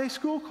a Sunday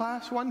school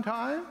class one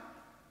time?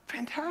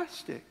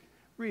 Fantastic.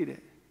 Read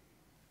it.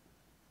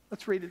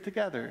 Let's read it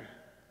together.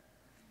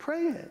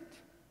 Pray it.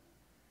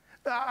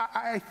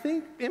 I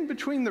think in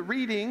between the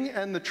reading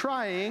and the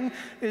trying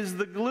is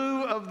the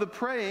glue of the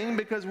praying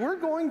because we're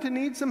going to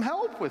need some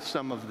help with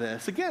some of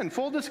this. Again,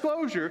 full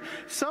disclosure,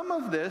 some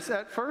of this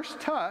at first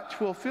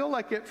touch will feel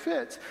like it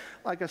fits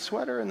like a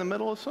sweater in the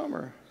middle of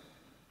summer.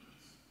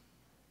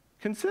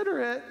 Consider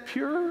it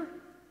pure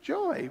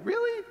joy.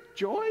 Really?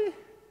 Joy?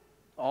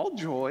 All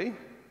joy.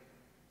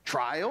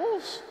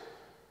 Trials?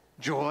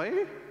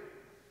 Joy?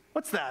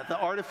 What's that? The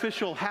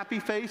artificial happy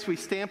face we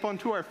stamp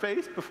onto our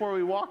face before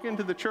we walk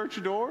into the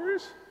church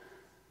doors?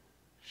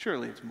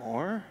 Surely it's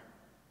more.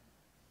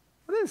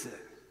 What is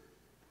it?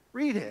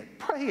 Read it,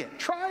 pray it,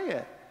 try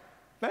it.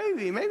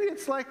 Maybe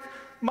it's like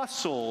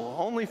muscle,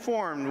 only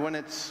formed when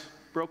it's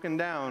broken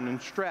down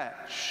and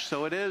stretched.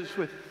 So it is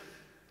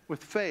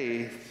with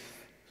faith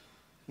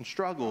and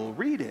struggle.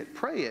 Read it,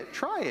 pray it,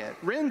 try it.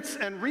 Rinse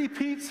and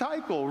repeat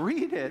cycle.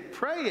 Read it,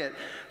 pray it,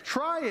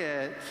 try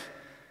it.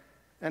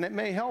 And it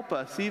may help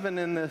us, even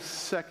in this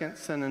second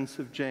sentence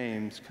of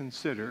James,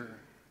 consider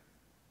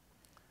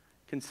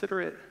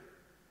it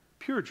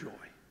pure joy,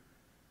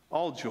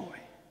 all joy.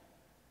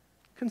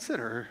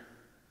 Consider.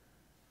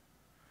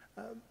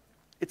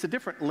 It's a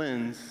different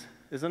lens,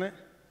 isn't it?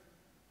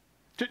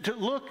 To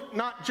look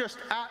not just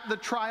at the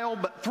trial,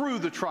 but through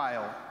the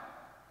trial.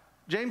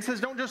 James says,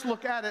 don't just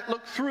look at it,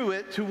 look through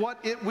it to what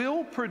it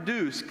will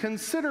produce.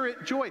 Consider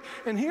it joy.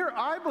 And here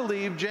I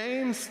believe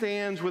James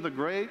stands with a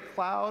great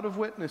cloud of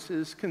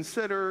witnesses.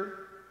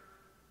 Consider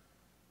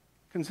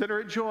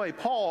it joy.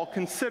 Paul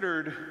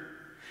considered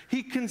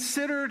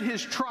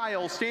his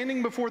trial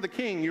standing before the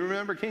king. You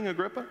remember King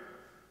Agrippa?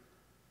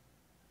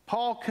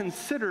 Paul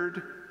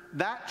considered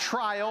that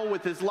trial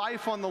with his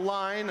life on the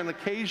line an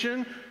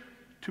occasion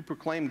to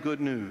proclaim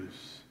good news.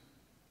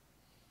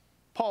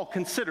 Paul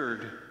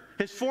considered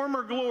his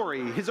former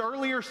glory, his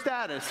earlier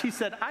status. He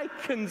said, I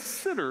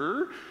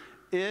consider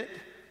it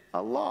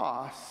a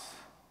loss.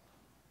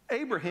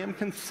 Abraham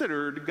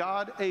considered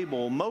God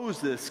able.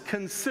 Moses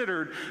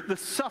considered the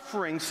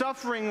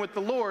suffering with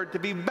the Lord to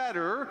be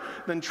better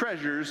than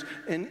treasures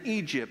in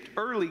Egypt.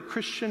 Early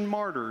Christian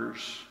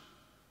martyrs,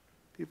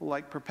 people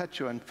like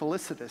Perpetua and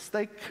Felicitas,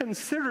 they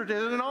considered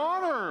it an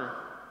honor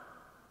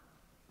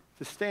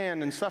to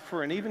stand and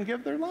suffer and even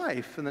give their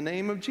life in the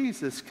name of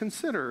Jesus.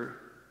 Consider.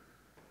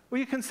 Will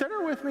you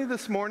consider with me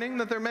this morning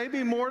that there may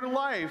be more to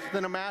life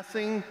than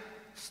amassing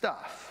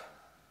stuff?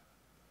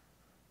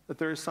 That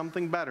there is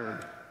something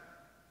better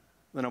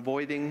than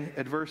avoiding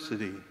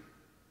adversity.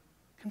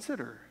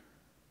 Consider.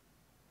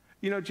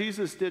 You know,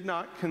 Jesus did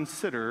not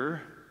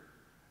consider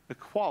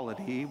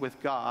equality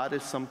with God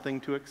as something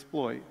to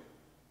exploit.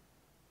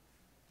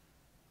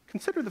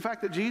 Consider the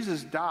fact that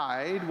Jesus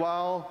died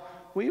while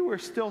we were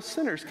still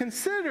sinners.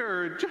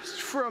 Consider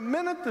just for a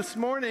minute this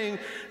morning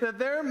that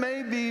there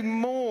may be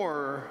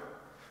more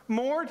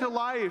to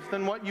life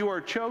than what you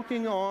are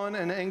choking on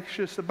and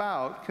anxious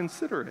about.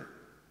 Consider it.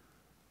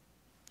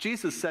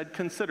 Jesus said,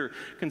 consider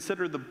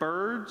the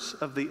birds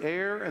of the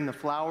air and the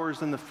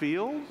flowers in the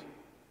field.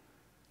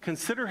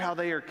 Consider how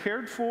they are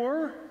cared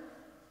for.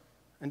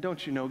 And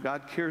don't you know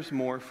God cares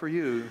more for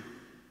you?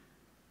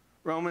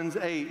 Romans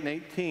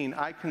 8:18,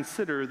 I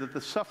consider that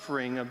the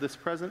suffering of this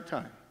present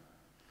time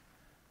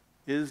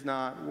is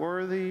not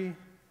worthy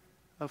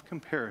of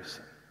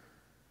comparison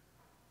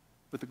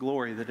with the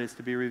glory that is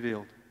to be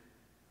revealed.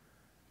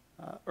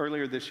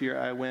 Earlier this year,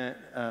 I went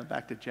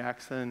back to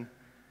Jackson,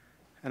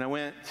 and I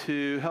went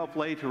to help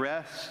lay to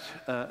rest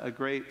a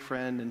great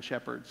friend and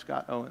shepherd,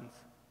 Scott Owens.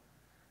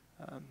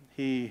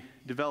 He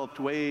developed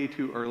way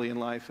too early in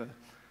life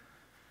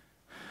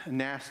a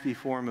nasty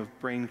form of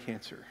brain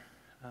cancer.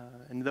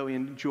 And though he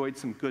enjoyed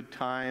some good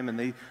time and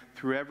they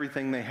threw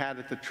everything they had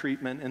at the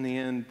treatment, in the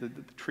end, the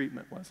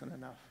treatment wasn't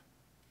enough.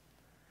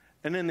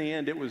 And in the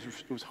end, it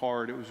was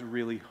hard. It was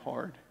really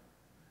hard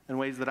in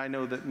ways that I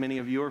know that many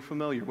of you are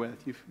familiar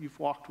with. You've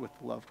walked with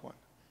the loved one.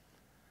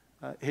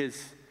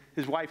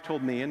 His wife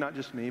told me, and not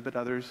just me, but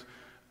others,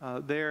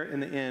 there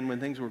in the end,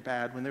 when things were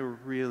bad, when they were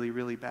really,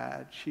 really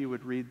bad, she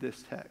would read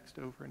this text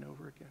over and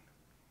over again.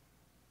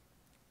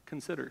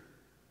 Consider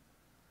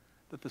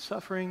that the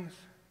sufferings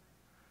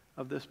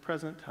of this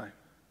present time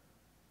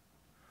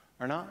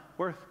are not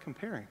worth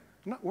comparing,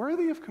 not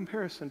worthy of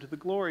comparison to the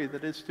glory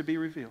that is to be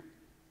revealed.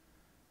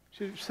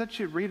 She said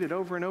she'd read it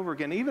over and over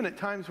again, even at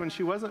times when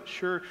she wasn't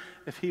sure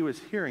if he was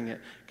hearing it.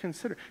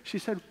 Consider. She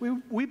said,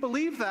 we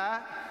believe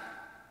that,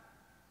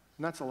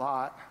 and that's a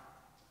lot,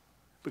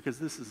 because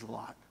this is a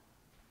lot.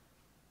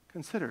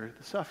 Consider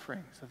the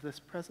sufferings of this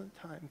present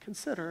time.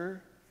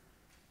 Consider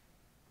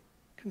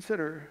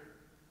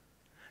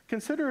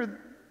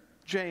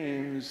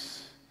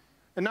James,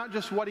 and not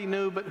just what he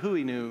knew, but who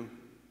he knew.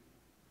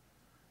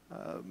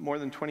 More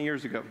than 20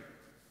 years ago,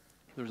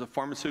 there was a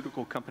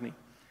pharmaceutical company,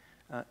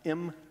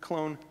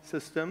 M-Clone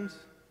Systems,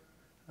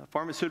 a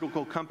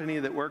pharmaceutical company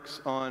that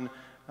works on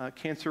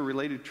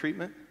cancer-related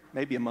treatment,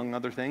 maybe among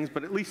other things,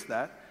 but at least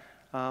that.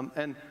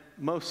 And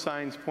most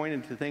signs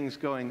pointed to things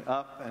going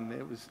up, and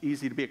it was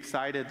easy to be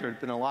excited. There had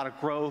been a lot of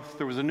growth.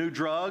 There was a new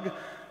drug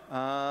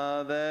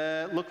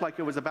that looked like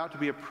it was about to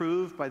be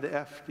approved by the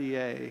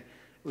FDA.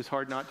 It was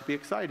hard not to be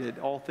excited.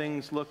 All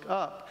things look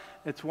up.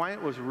 It's why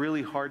it was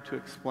really hard to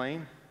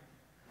explain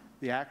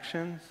the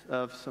actions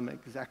of some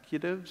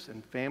executives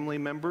and family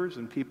members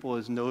and people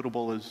as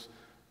notable as,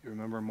 you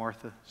remember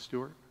Martha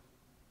Stewart?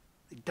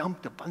 They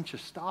dumped a bunch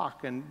of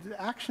stock, and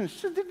the actions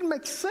just didn't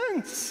make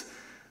sense.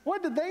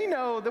 What did they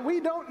know that we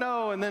don't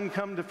know? And then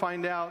come to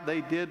find out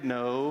they did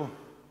know,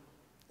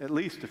 at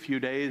least a few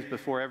days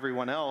before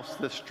everyone else,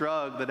 this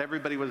drug that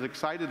everybody was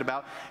excited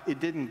about, it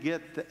didn't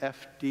get the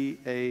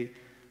FDA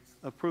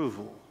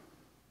approval.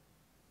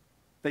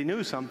 They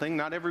knew something,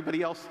 not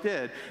everybody else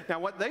did. Now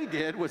what they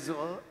did was,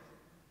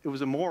 it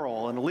was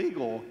immoral and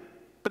illegal,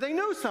 but they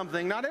knew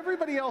something, not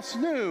everybody else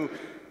knew.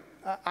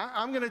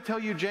 I'm going to tell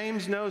you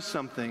James knows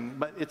something,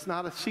 but it's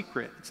not a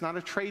secret. It's not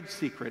a trade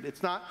secret.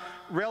 It's not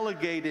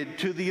relegated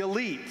to the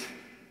elite.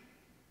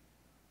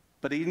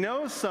 But he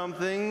knows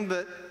something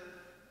that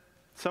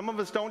some of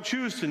us don't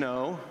choose to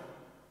know.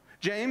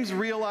 James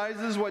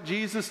realizes what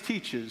Jesus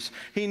teaches.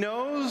 He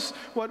knows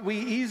what we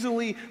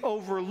easily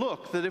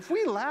overlook, that if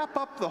we lap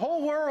up the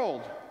whole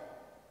world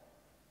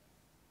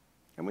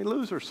and we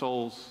lose our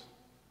souls,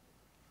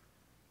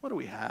 what do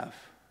we have?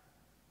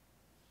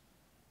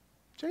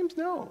 James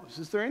knows.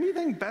 Is there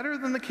anything better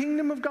than the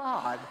kingdom of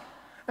God?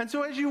 And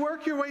so as you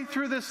work your way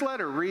through this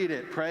letter, read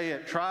it, pray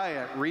it, try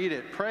it, read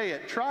it, pray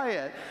it, try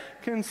it.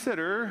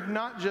 Consider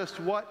not just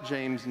what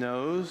James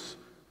knows,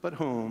 but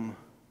whom.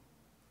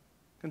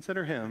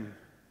 Consider him.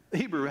 The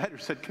Hebrew writer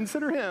said,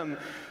 consider him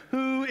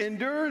who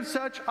endured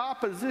such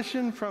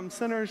opposition from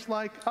sinners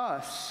like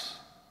us.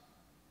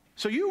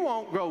 So you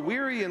won't grow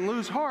weary and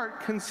lose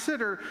heart.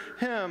 Consider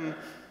him.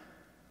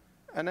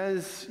 And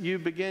as you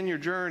begin your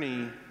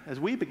journey, as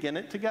we begin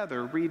it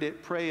together, read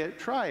it, pray it,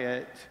 try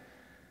it,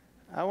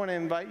 I want to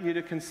invite you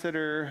to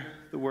consider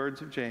the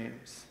words of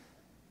James.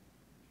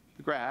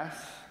 The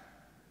grass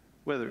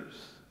withers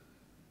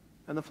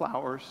and the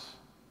flowers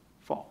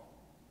fall,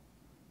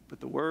 but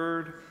the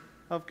word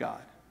of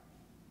God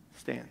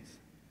stands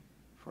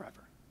forever.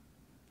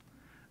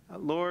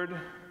 Lord,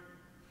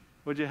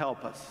 would you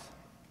help us?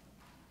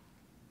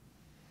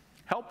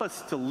 Help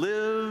us to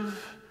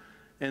live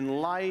in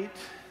light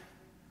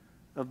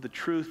of the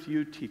truth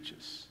you teach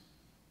us.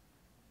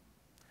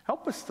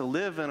 Help us to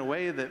live in a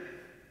way that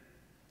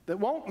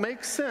won't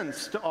make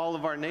sense to all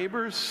of our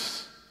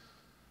neighbors,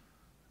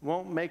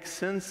 won't make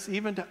sense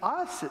even to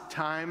us at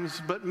times,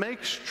 but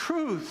makes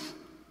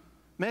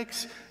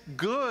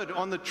good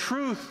on the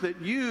truth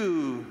that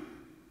you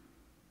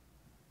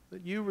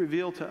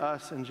reveal to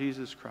us in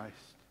Jesus Christ.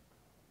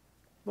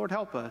 Lord,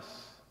 help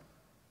us.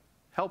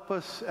 Help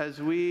us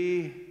as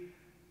we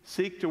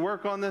seek to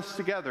work on this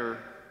together,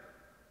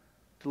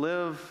 to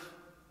live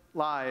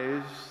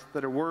lives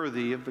that are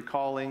worthy of the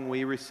calling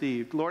we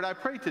received. Lord, I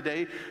pray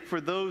today for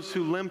those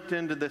who limped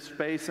into this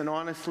space, and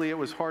honestly, it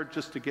was hard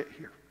just to get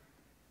here.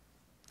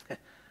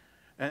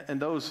 And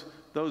those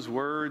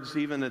words,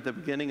 even at the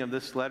beginning of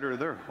this letter,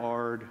 they're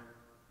hard.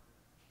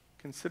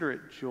 Consider it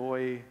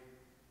joy.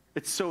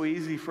 It's so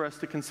easy for us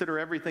to consider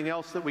everything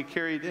else that we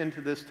carried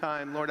into this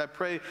time. Lord, I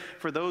pray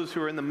for those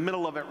who are in the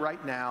middle of it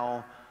right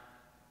now.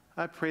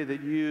 I pray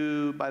that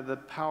you, by the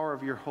power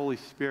of your Holy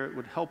Spirit,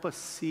 would help us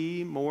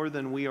see more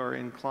than we are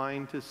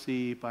inclined to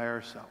see by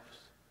ourselves.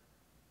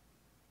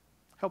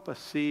 Help us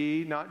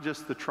see not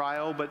just the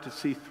trial, but to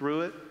see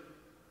through it,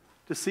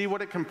 to see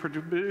what it can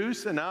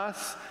produce in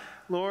us.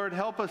 Lord,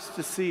 help us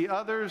to see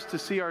others, to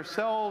see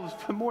ourselves,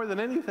 but more than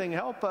anything,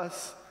 help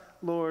us,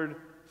 Lord,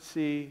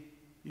 see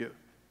you.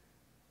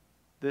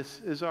 This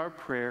is our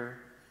prayer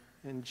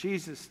in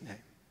Jesus'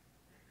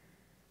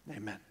 name.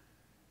 Amen.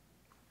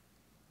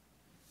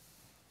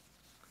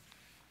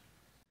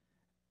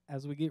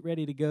 As we get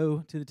ready to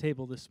go to the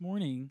table this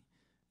morning,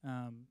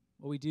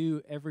 what we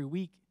do every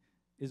week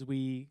is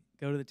we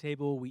go to the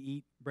table, we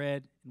eat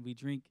bread, and we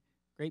drink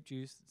grape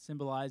juice that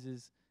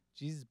symbolizes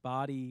Jesus'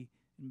 body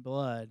and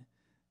blood.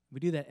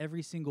 We do that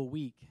every single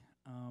week.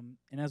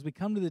 And as we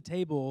come to the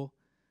table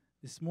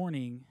this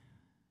morning,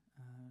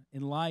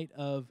 in light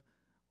of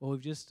what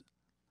we've just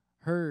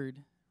heard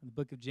in the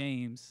book of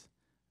James,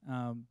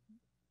 I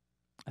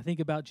think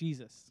about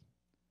Jesus.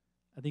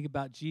 I think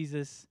about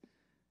Jesus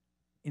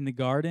in the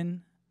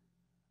garden,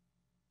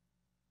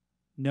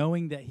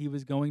 knowing that he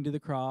was going to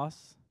the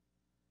cross,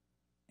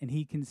 and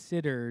he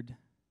considered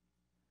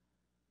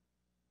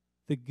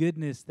the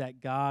goodness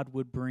that God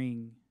would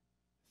bring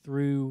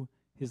through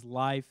his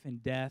life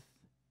and death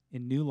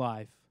and new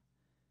life.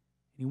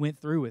 And he went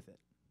through with it.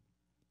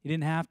 He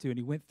didn't have to, and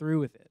he went through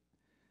with it.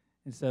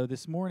 And so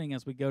this morning,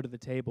 as we go to the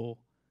table,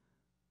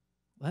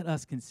 let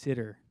us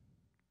consider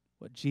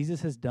what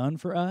Jesus has done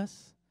for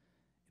us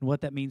and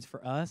what that means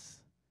for us,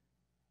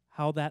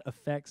 how that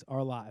affects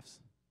our lives.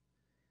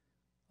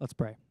 Let's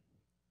pray.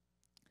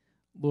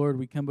 Lord,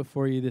 we come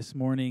before you this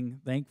morning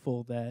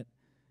thankful that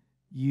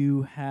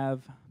you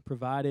have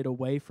provided a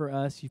way for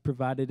us. You've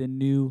provided a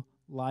new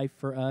life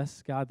for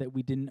us, God, that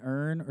we didn't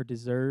earn or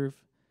deserve.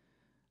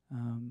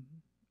 And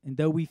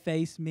though we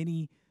face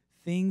many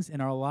things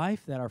in our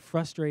life that are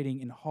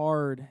frustrating and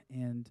hard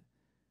and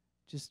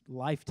just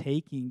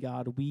life-taking,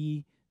 God,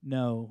 we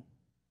know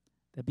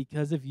that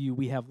because of you,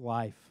 we have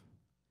life.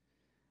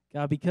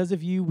 God, because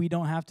of you, we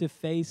don't have to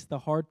face the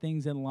hard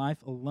things in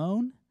life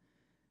alone.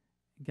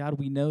 God,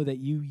 we know that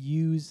you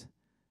use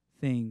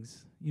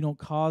things. You don't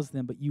cause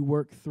them, but you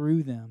work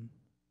through them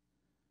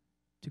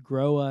to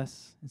grow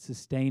us and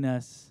sustain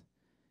us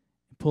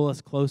and pull us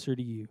closer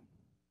to you.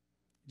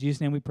 In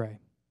Jesus' name we pray.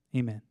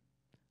 Amen.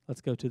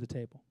 Let's go to the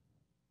table.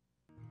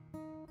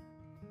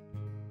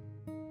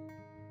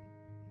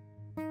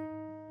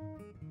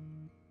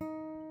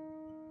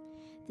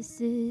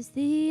 This is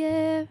the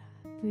air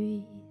I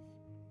breathe.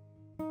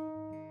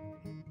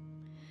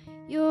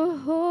 Your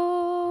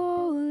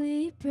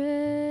holy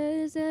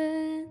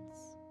presence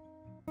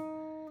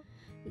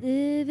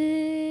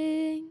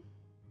living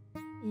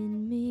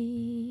in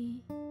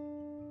me.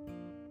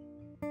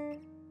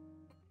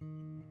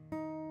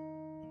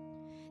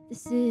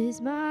 This is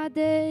my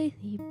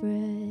daily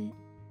bread.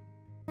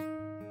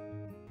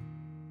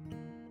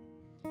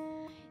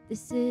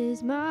 This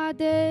is my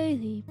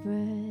daily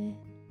bread.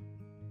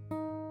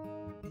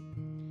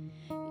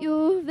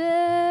 Your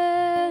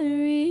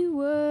very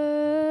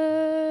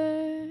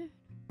word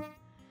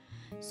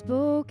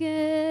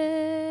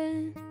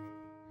spoken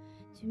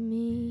to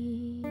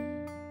me,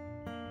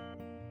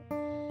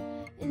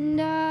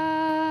 and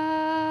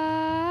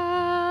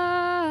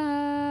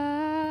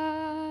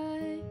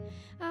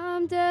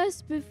I'm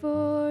desperate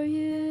for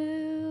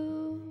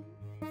you,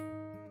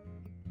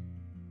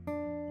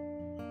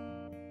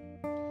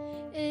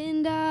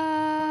 and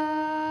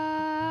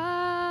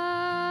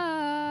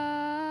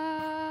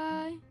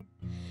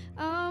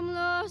I'm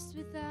lost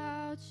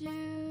without you.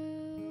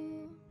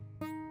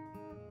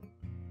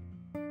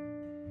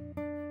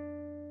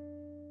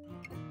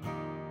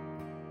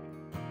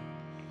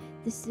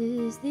 This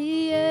is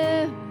the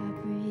air I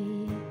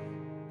breathe.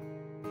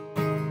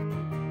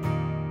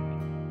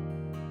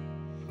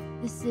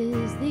 This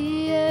is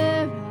the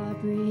air I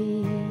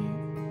breathe.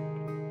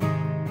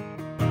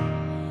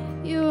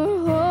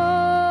 Your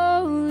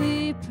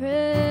holy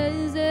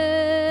presence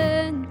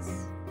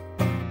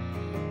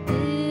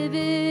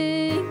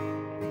living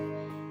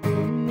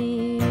in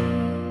me.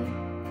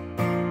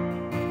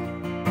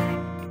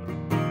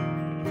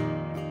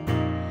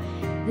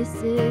 This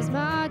is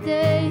my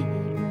daily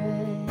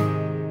bread.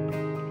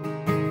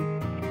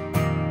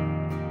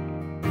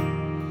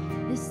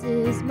 This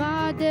is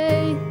my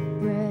daily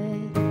bread.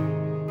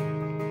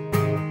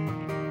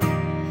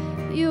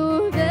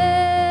 Your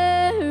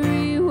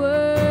very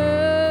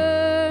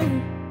word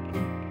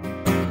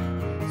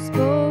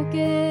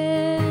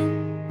spoken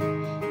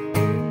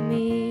to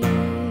me,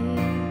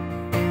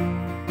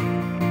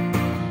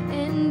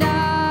 and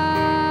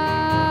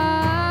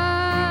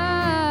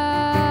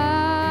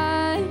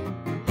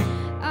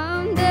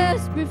I'm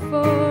desperate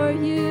for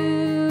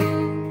you.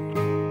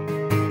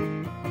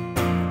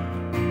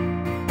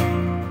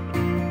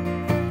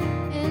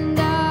 And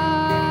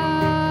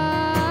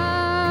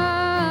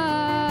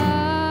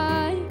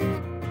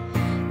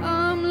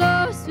I'm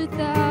lost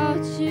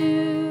without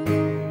you.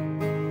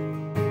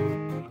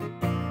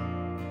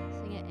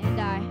 Sing it.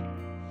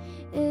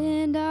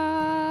 And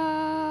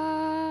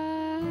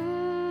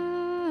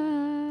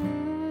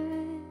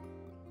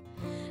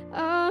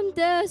I'm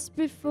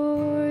desperate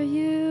for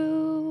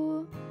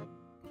you.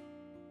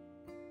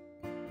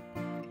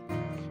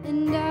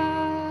 And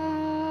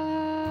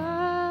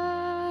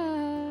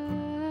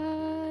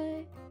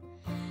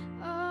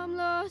I'm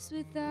lost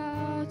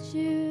without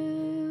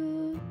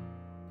you.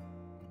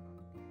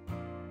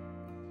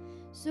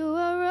 So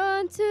I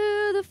run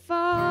to the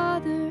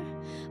Father,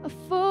 I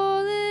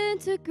fall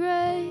into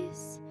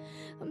grace.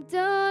 I'm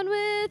done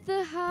with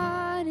the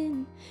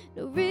hiding,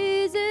 no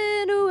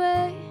reason to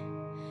wait.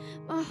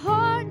 My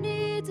heart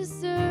needs a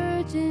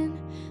surgeon,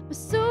 my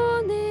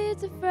soul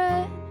needs a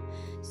friend.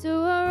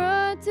 So I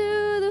run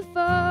to the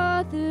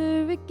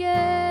Father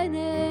again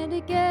and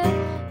again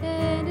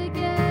and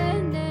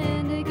again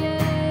and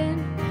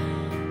again.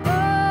 Oh,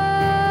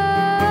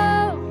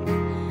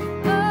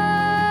 oh,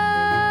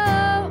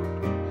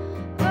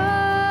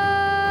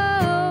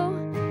 oh,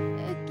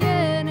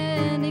 again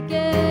and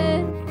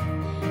again.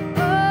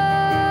 Oh,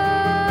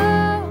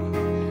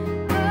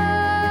 oh,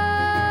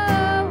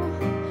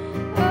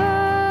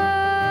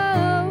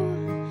 oh,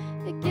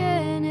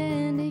 again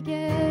and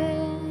again.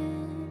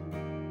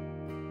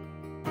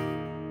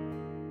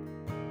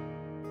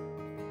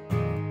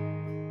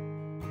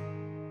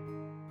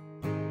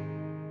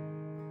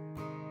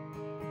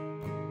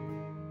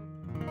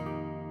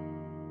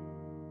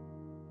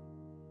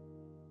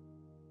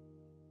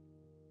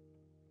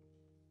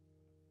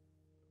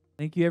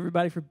 Thank you,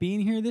 everybody, for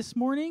being here this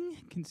morning.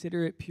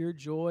 Consider it pure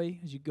joy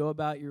as you go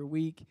about your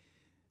week.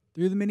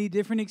 Through the many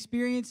different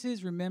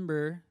experiences,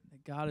 remember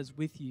that God is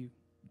with you.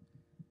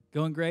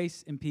 Go in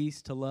grace and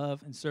peace to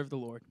love and serve the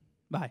Lord.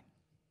 Bye.